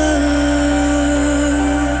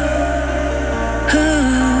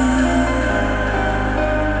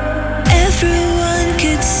 Everyone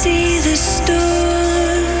could see the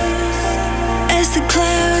storm as the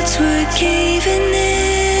clouds were caving in,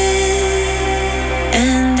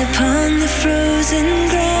 and upon the frozen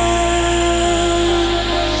ground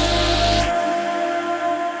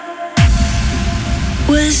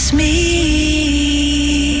was me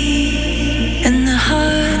and the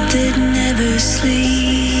heart that never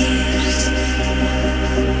sleeps.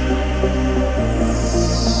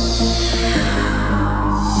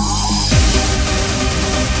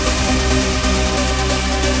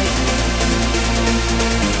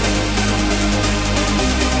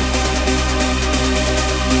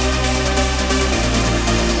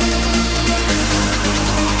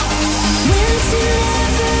 Winter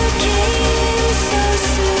never came so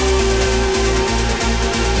soon.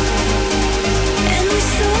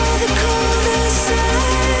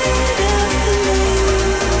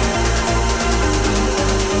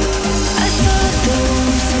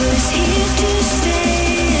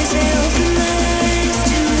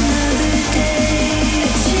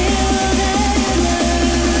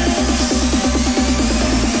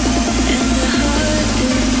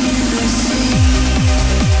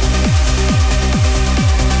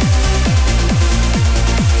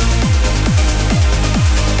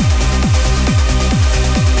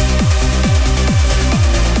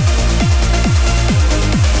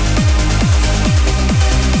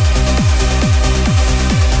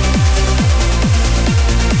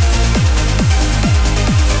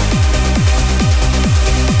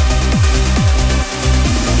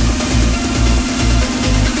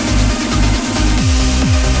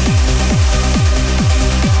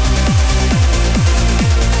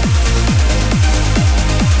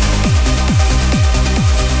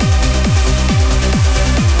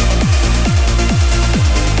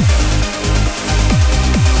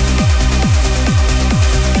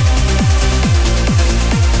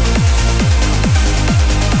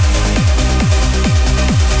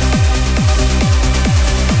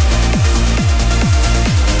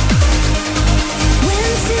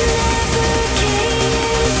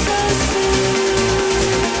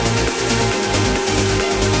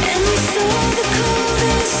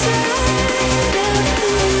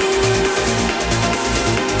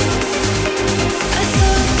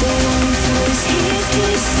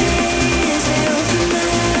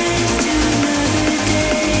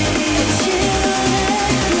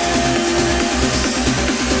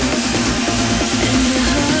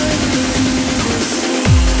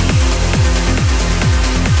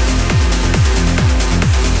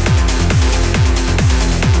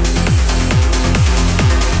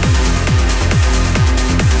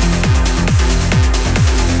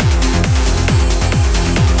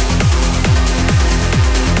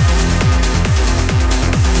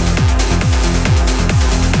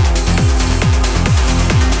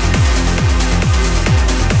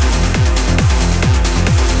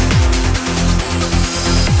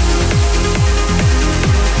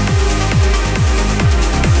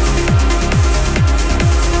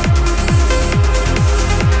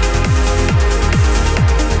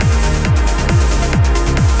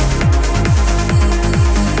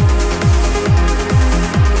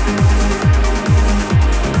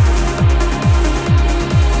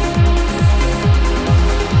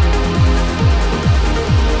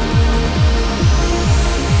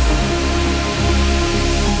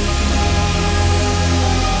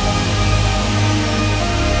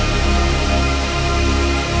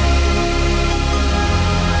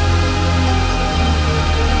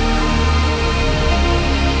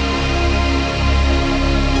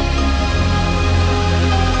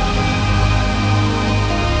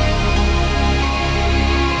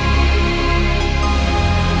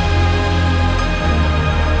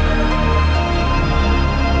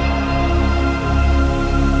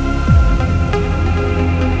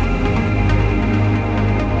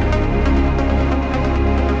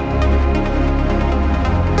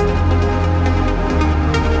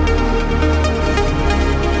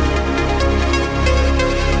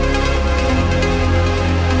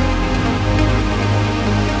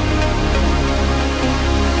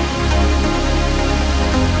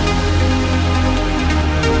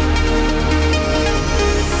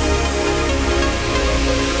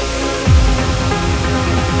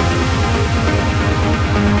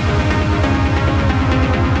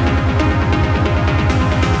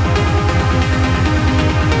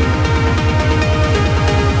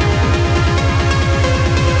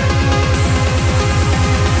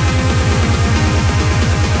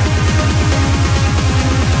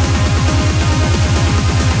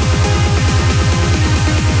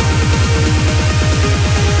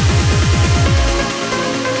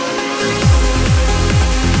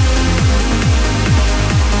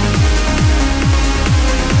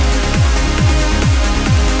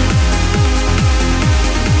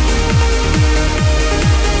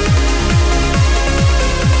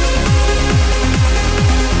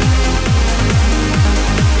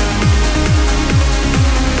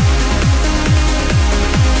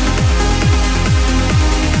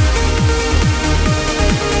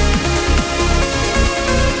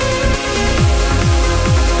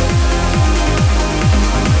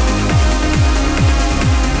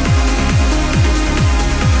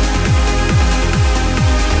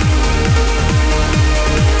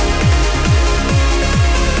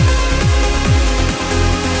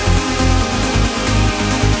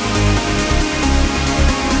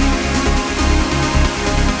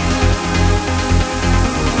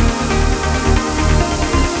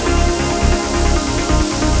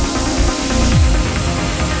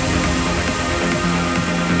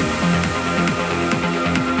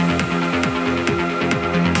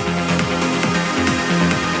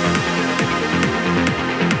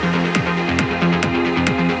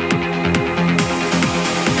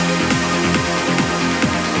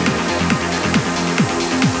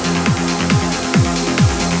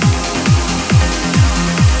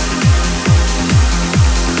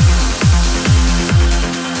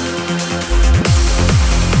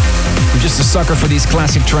 sucker for these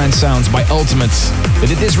classic trance sounds by Ultimate. They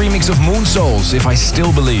did this remix of Moon Souls, If I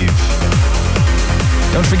Still Believe.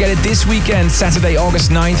 Don't forget it, this weekend, Saturday,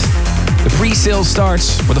 August 9th, the pre-sale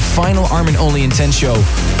starts for the final Armin Only Intense show,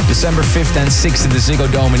 December 5th and 6th at the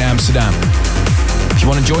Ziggo Dome in Amsterdam. If you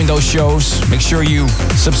want to join those shows, make sure you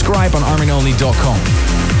subscribe on ArminOnly.com.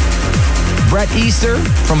 Brad Easter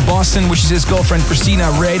from Boston wishes his girlfriend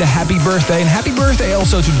Christina Reid a happy birthday, and happy birthday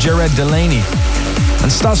also to Jared Delaney.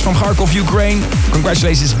 And Stas from Kharkov, Ukraine,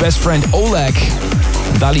 congratulates his best friend Oleg.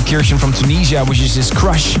 And Dali Kirchen from Tunisia wishes his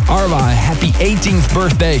crush Arwa a happy 18th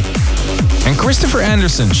birthday. And Christopher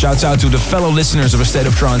Anderson shouts out to the fellow listeners of A State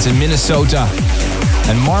of Trance in Minnesota.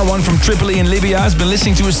 And Marwan from Tripoli in Libya has been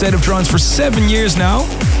listening to A State of Trance for 7 years now.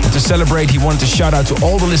 And to celebrate, he wanted to shout out to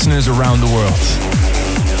all the listeners around the world.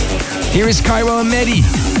 Here is Cairo and Mehdi,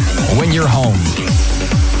 When You're Home. Whenever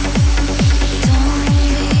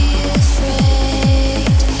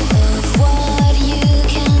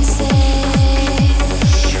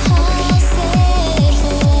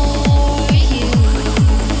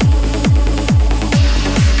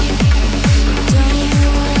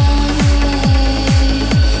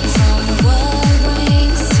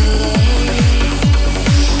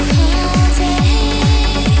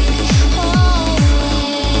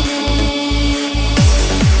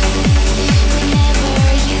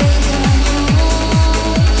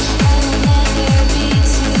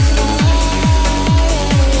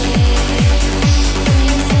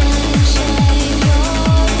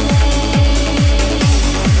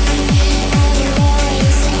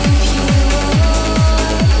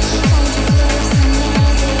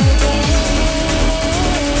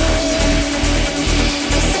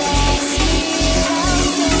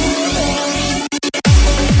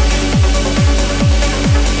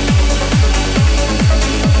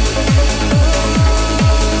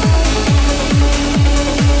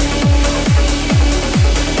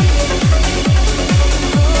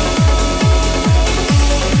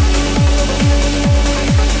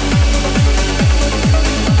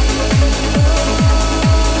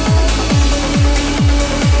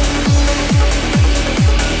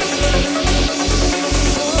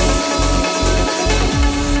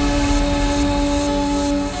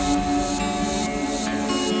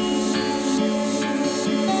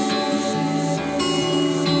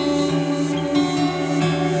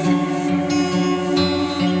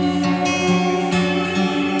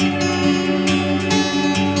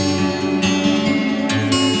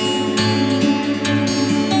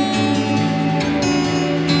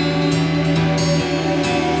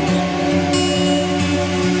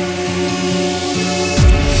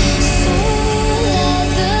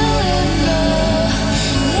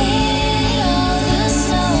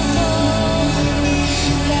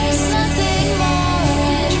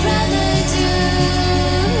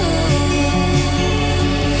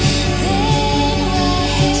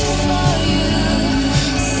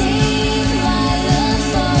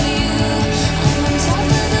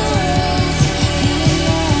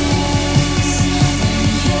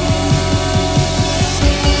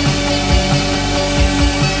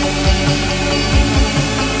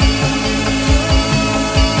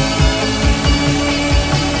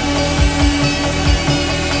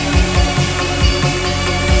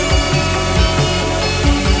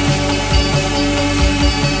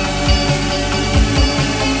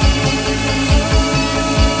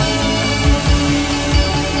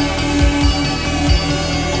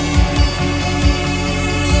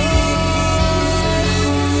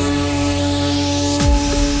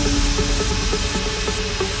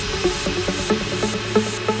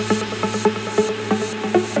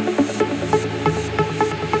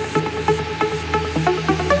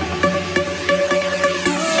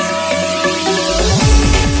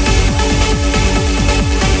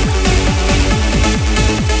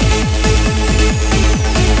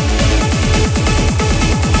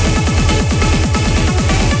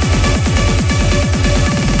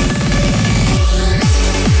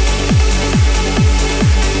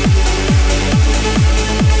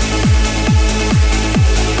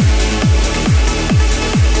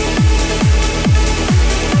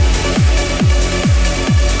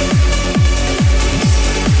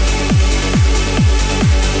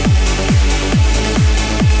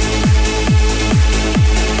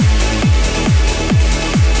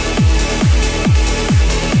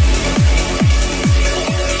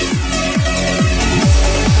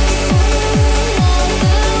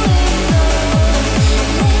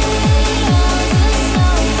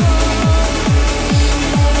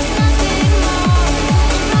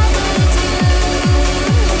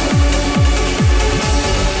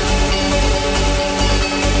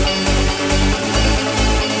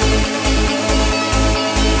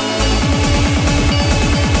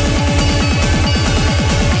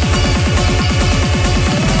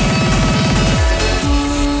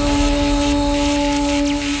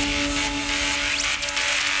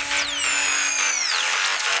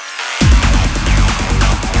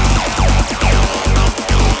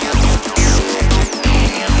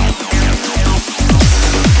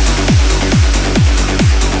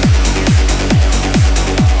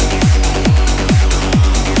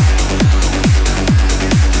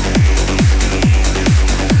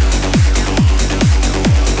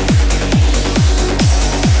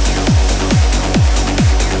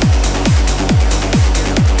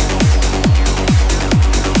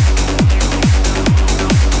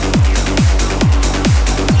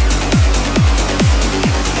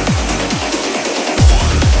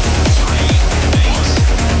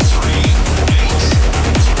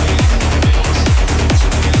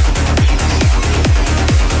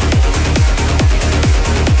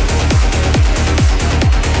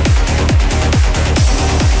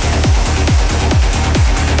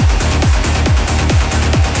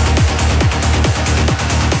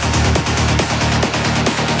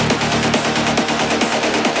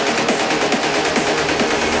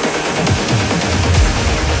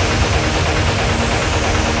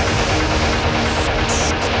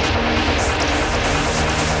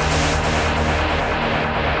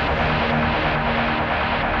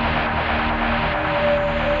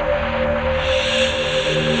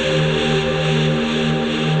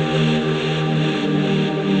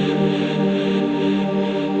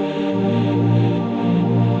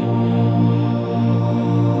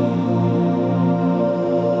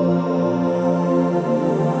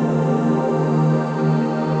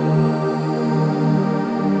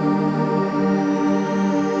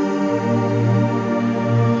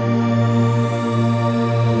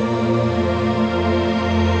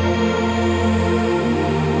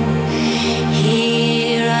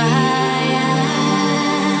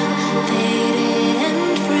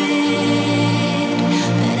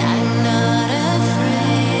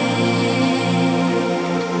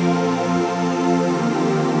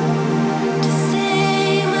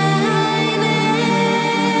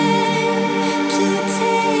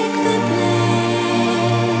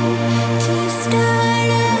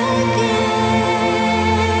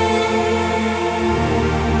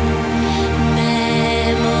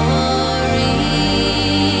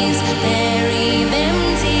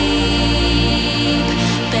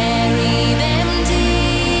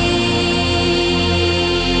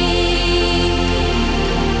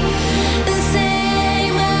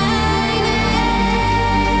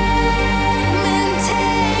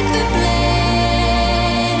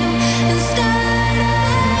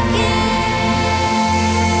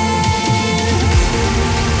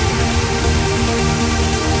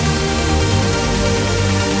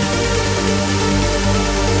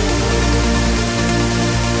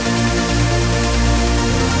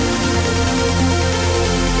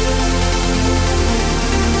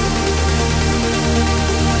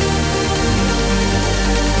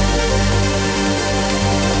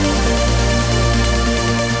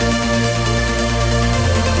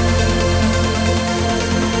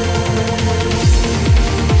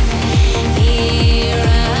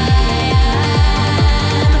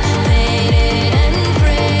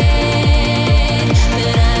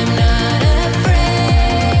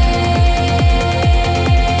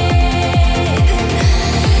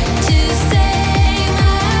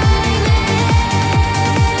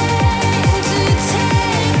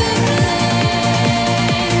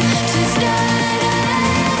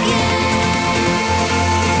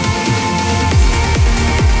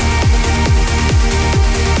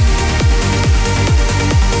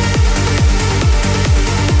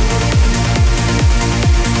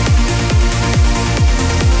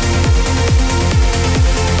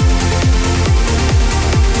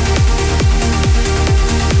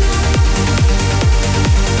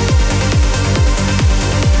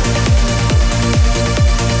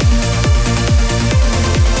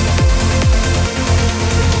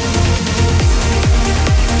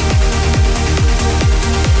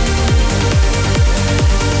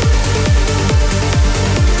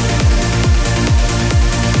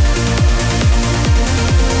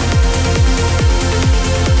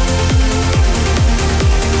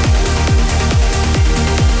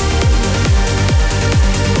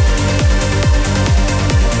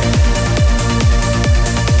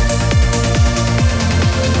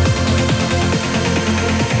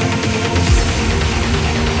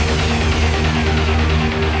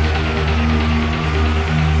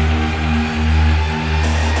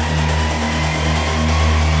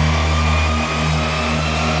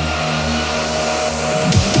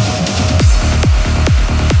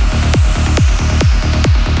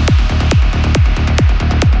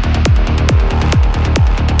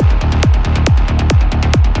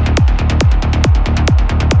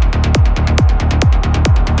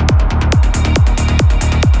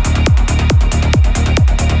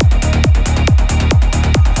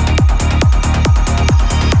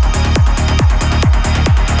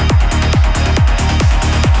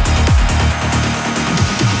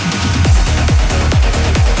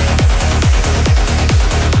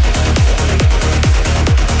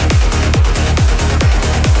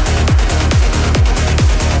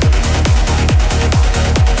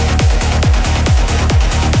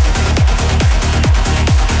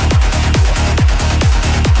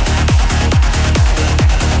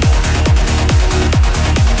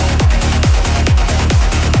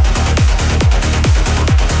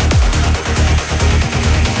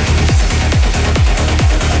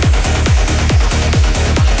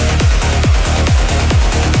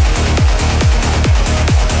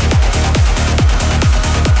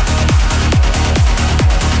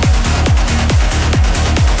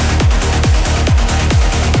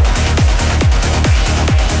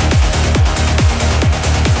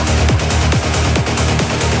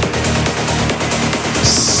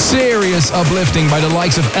Serious uplifting by the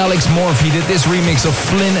likes of Alex Morph. He did this remix of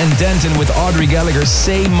Flynn and Denton with Audrey Gallagher,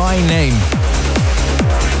 Say My Name.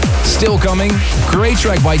 Still coming, great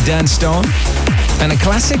track by Dan Stone. And a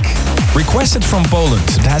classic requested from Poland.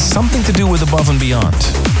 It has something to do with Above and Beyond.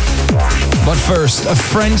 But first, a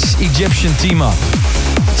French-Egyptian team-up.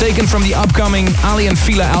 Taken from the upcoming Ali and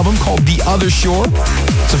Fila album called The Other Shore.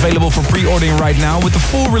 It's available for pre-ordering right now with the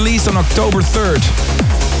full release on October 3rd.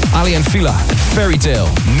 Ali and Fila, Fairy Tale,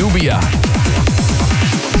 Nubia.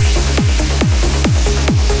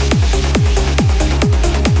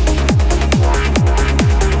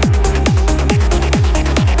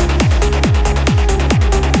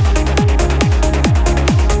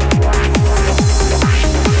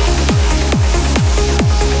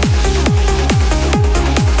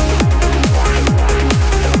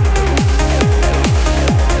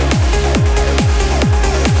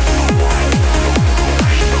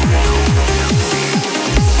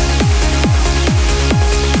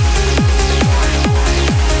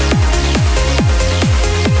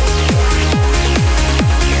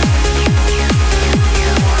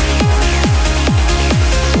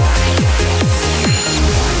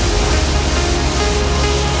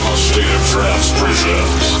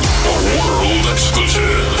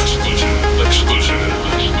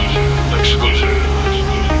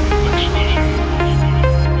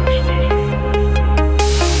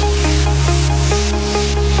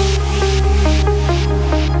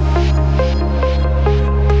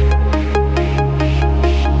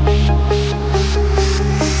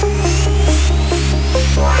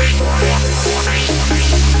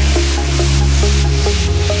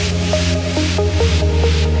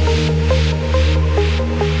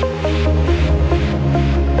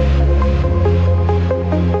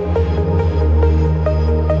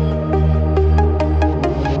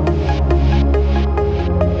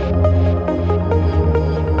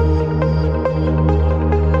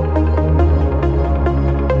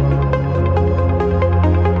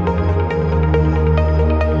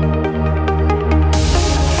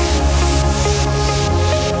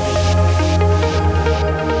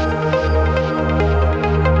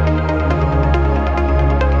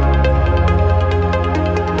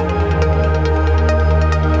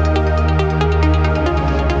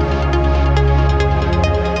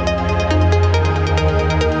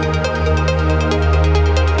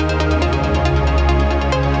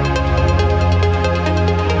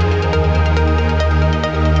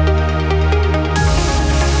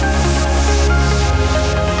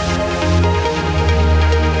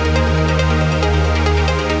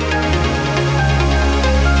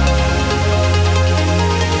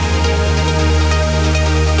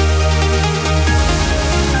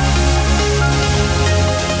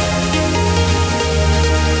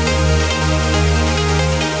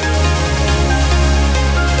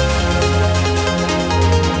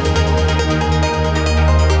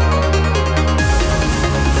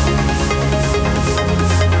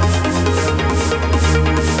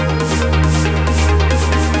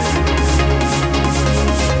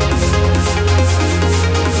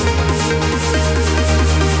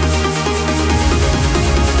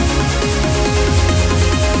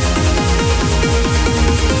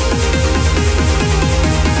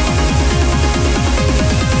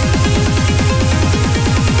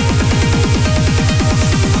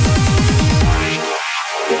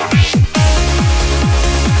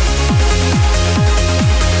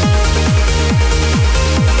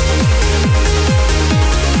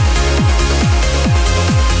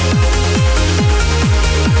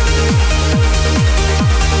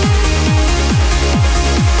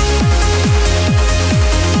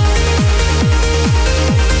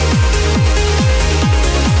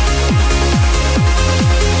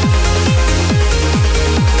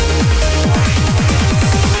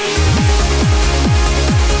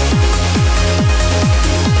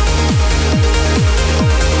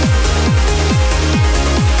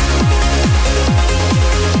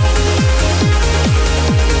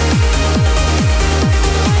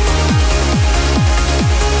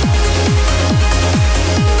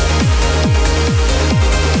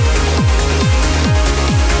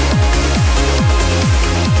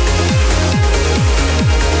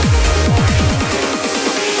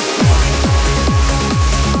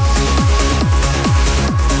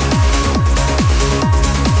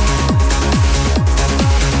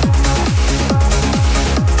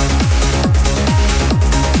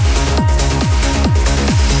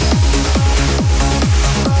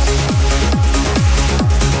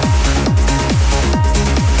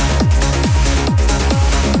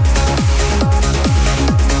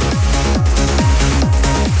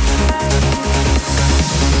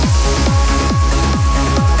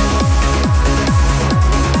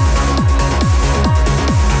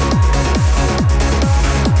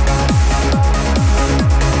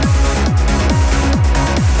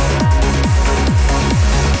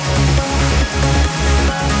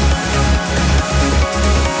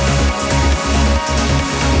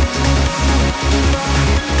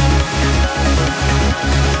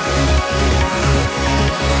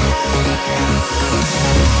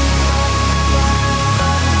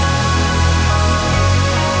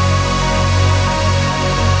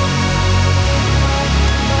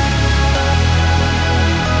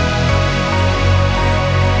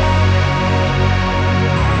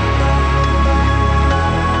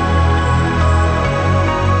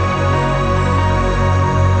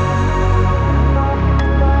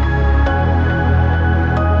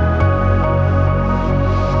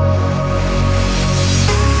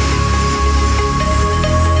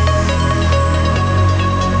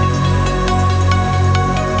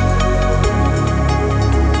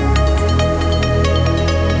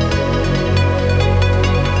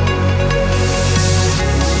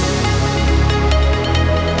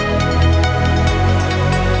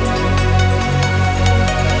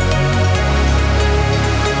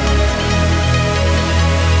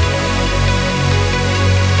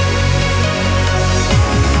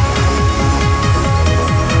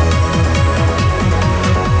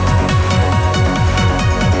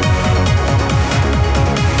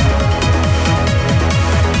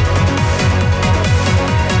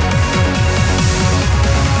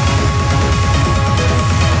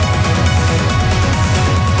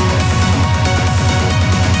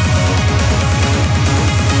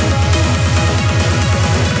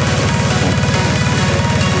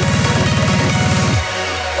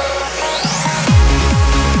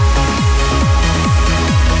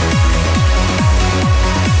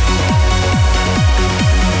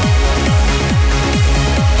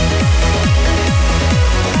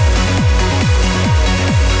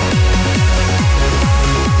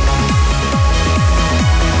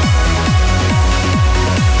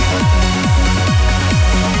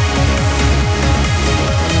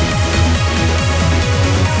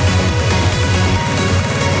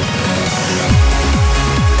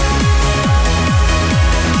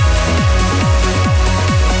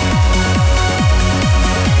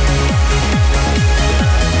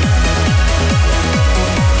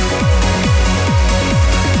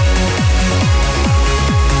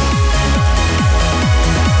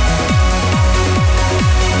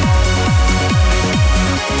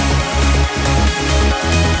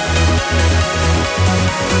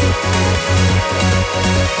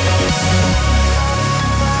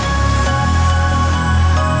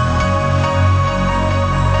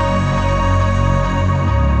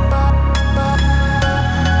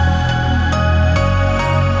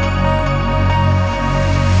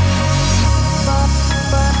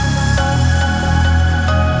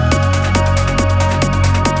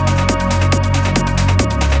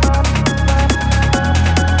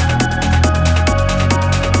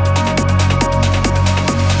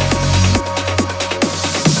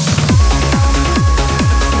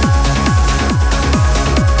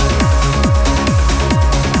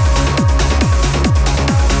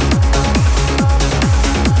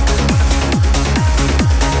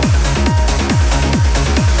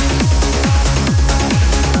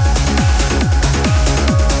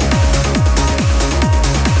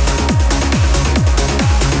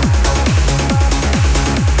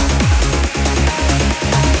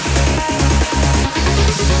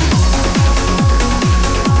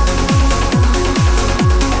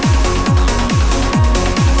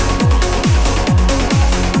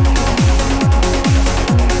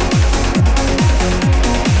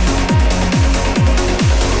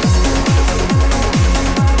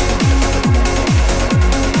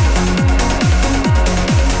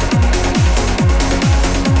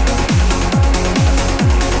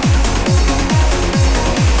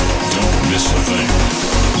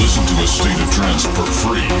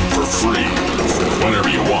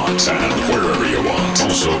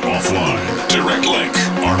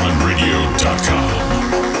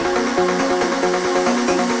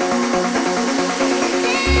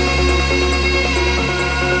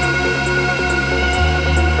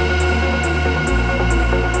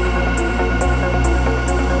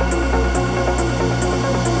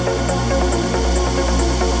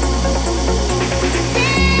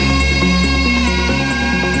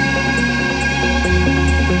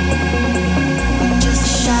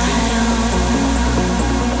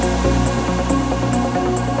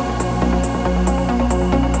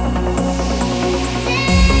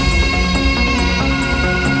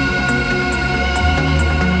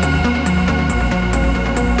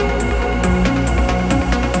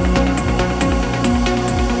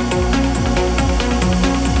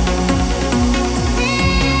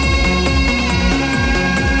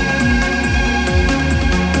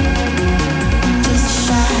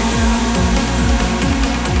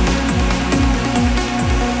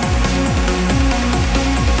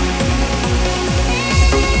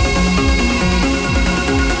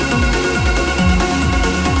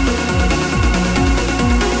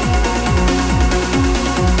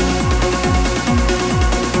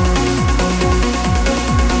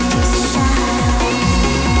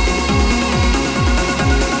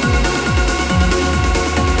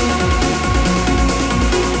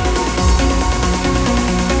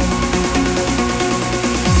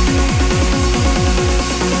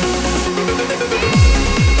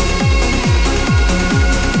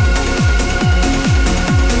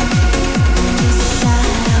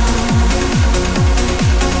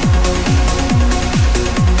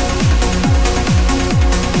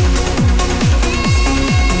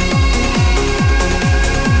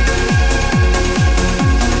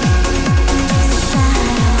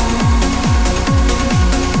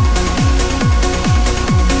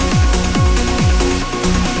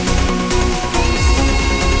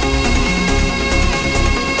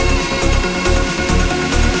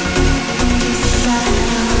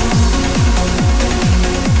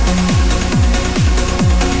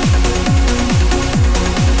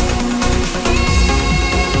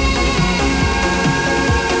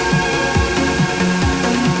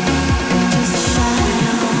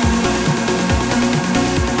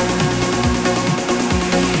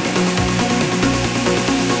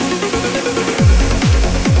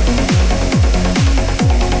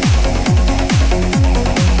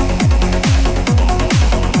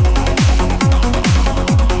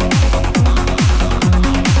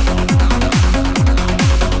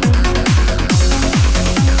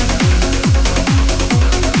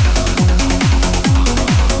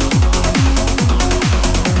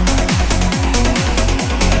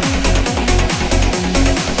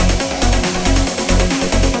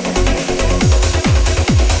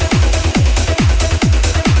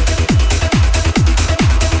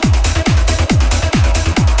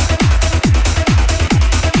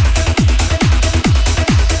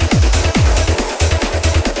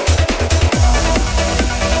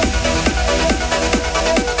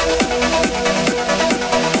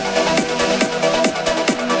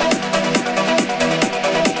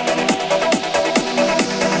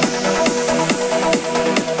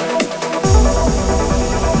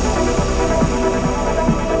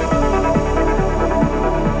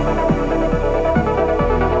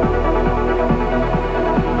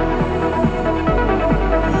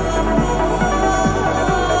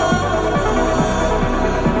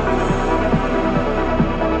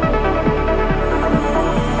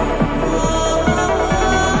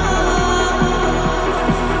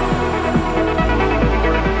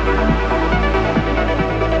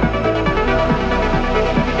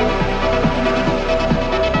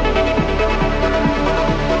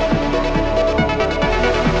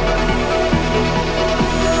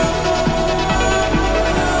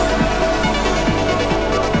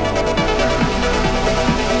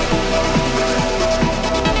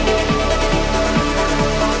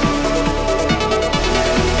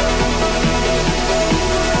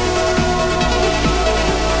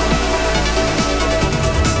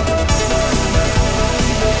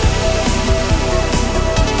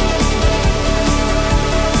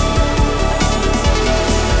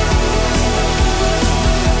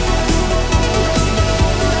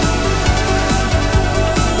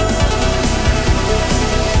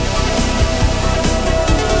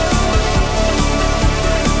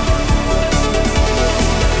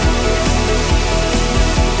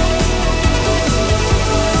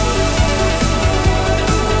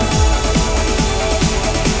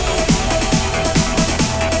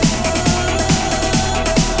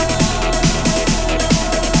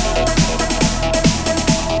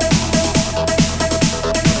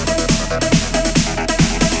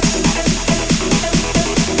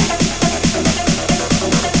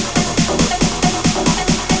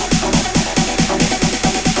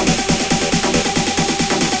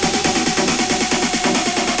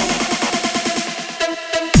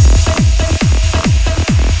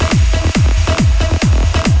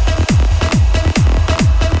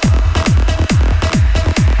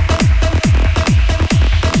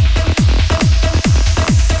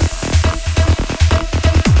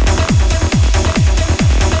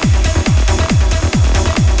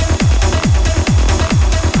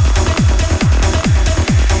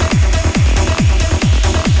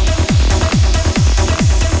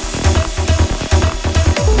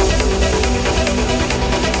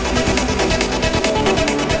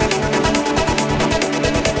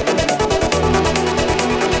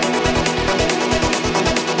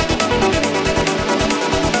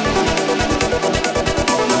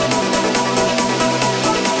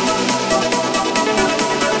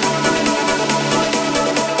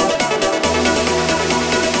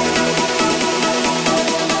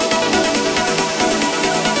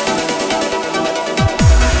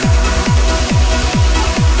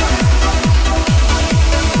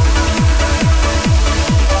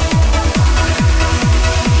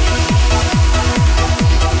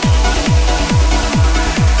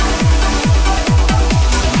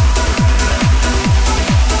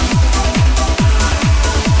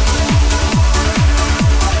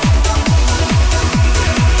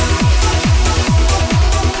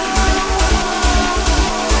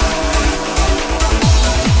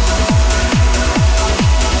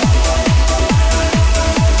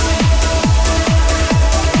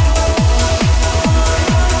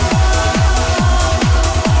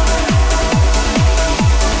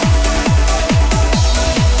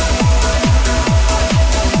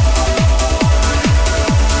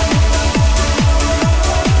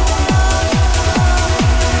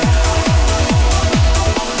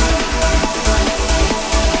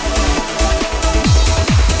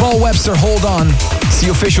 Webster, Hold On. It's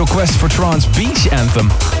the official Quest for Trance beach anthem.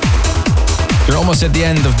 We're almost at the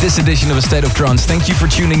end of this edition of A State of Trance. Thank you for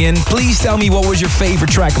tuning in. Please tell me what was your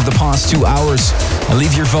favorite track of the past 2 hours. And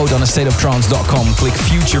leave your vote on astateoftrance.com. Click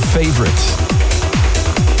Future Favorites.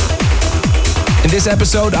 In this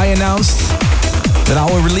episode, I announced that I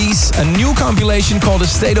will release a new compilation called A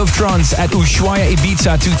State of Trance at Ushuaia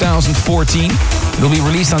Ibiza 2014. It will be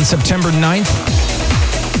released on September 9th.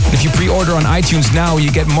 And if you pre-order on iTunes now,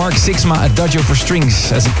 you get Mark Sixma Adagio for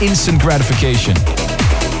Strings as an instant gratification.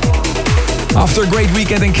 After a great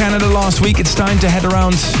weekend in Canada last week, it's time to head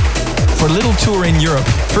around for a little tour in Europe.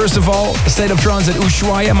 First of all, A State of Trance at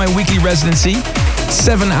Ushuaia, my weekly residency.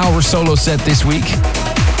 7-hour solo set this week.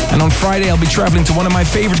 And on Friday, I'll be traveling to one of my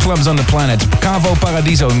favorite clubs on the planet, Cavo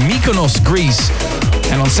Paradiso, Mykonos, Greece.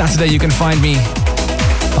 And on Saturday, you can find me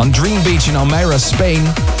on Dream Beach in Almeida, Spain.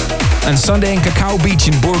 And Sunday in Cacao Beach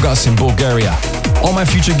in Burgas in Bulgaria. All my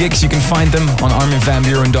future gigs, you can find them on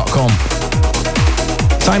arminvanburen.com.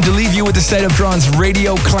 Time to leave you with the State of Trance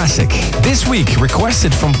Radio Classic. This week,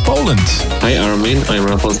 requested from Poland. Hi Armin, I'm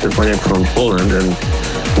Rafał Stefaniak from Poland and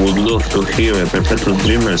would love to hear a Perpetual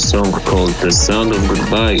Dreamer song called The Sound of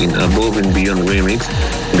Goodbye in Above and Beyond remix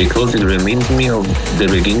because it reminds me of the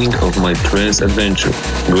beginning of my trance adventure.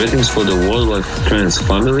 Greetings for the worldwide trance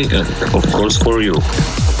family and of course for you.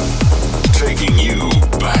 Taking you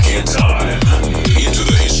back in time into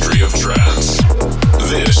the history of trance.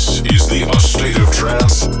 This is the A State of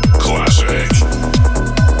Trance Classic.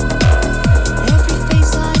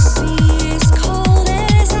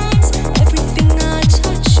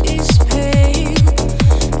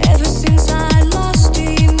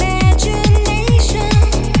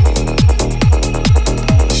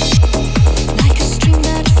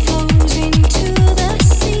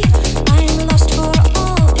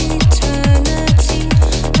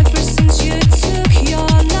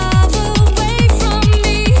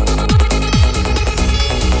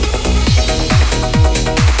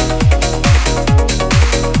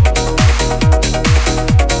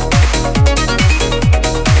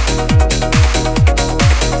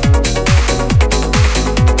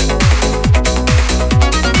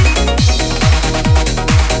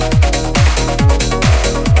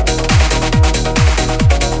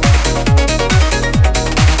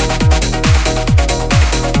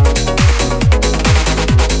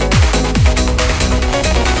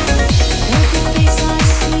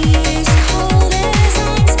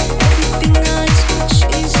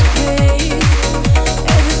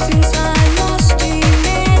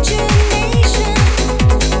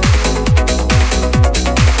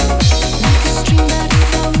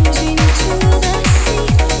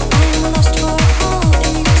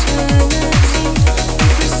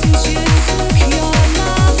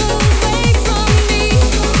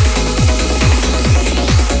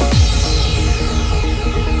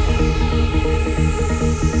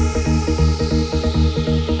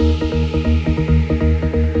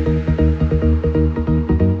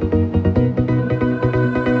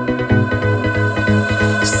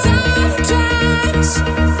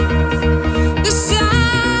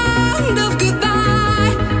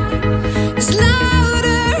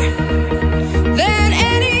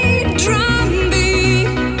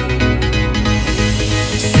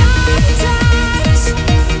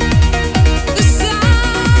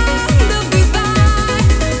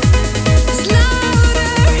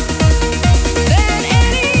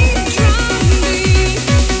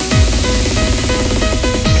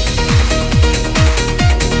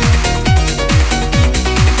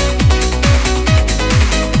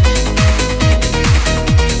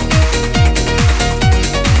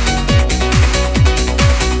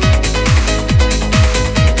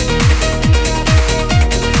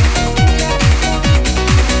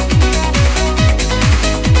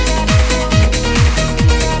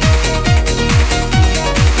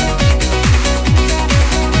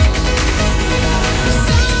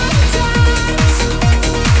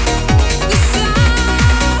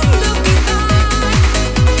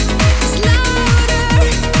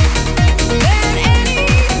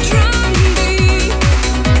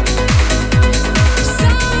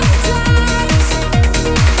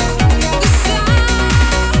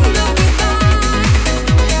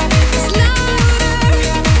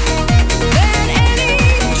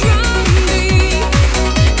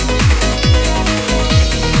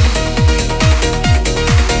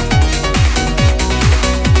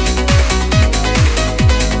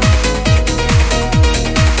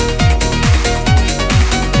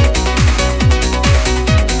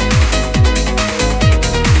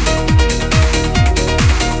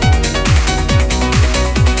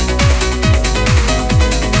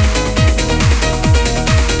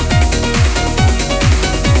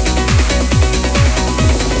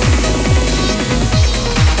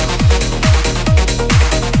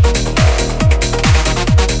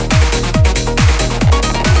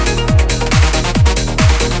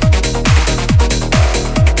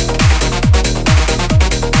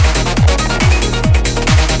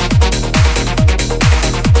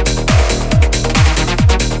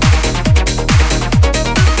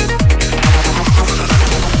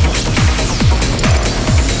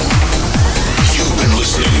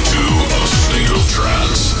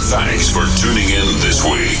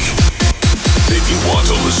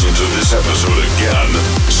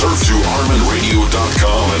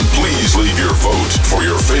 astateoftrance.com and please leave your vote for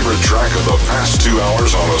your favorite track of the past 2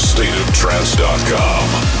 hours on astateoftrance.com.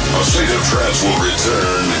 A State of Trance will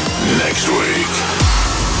return next week.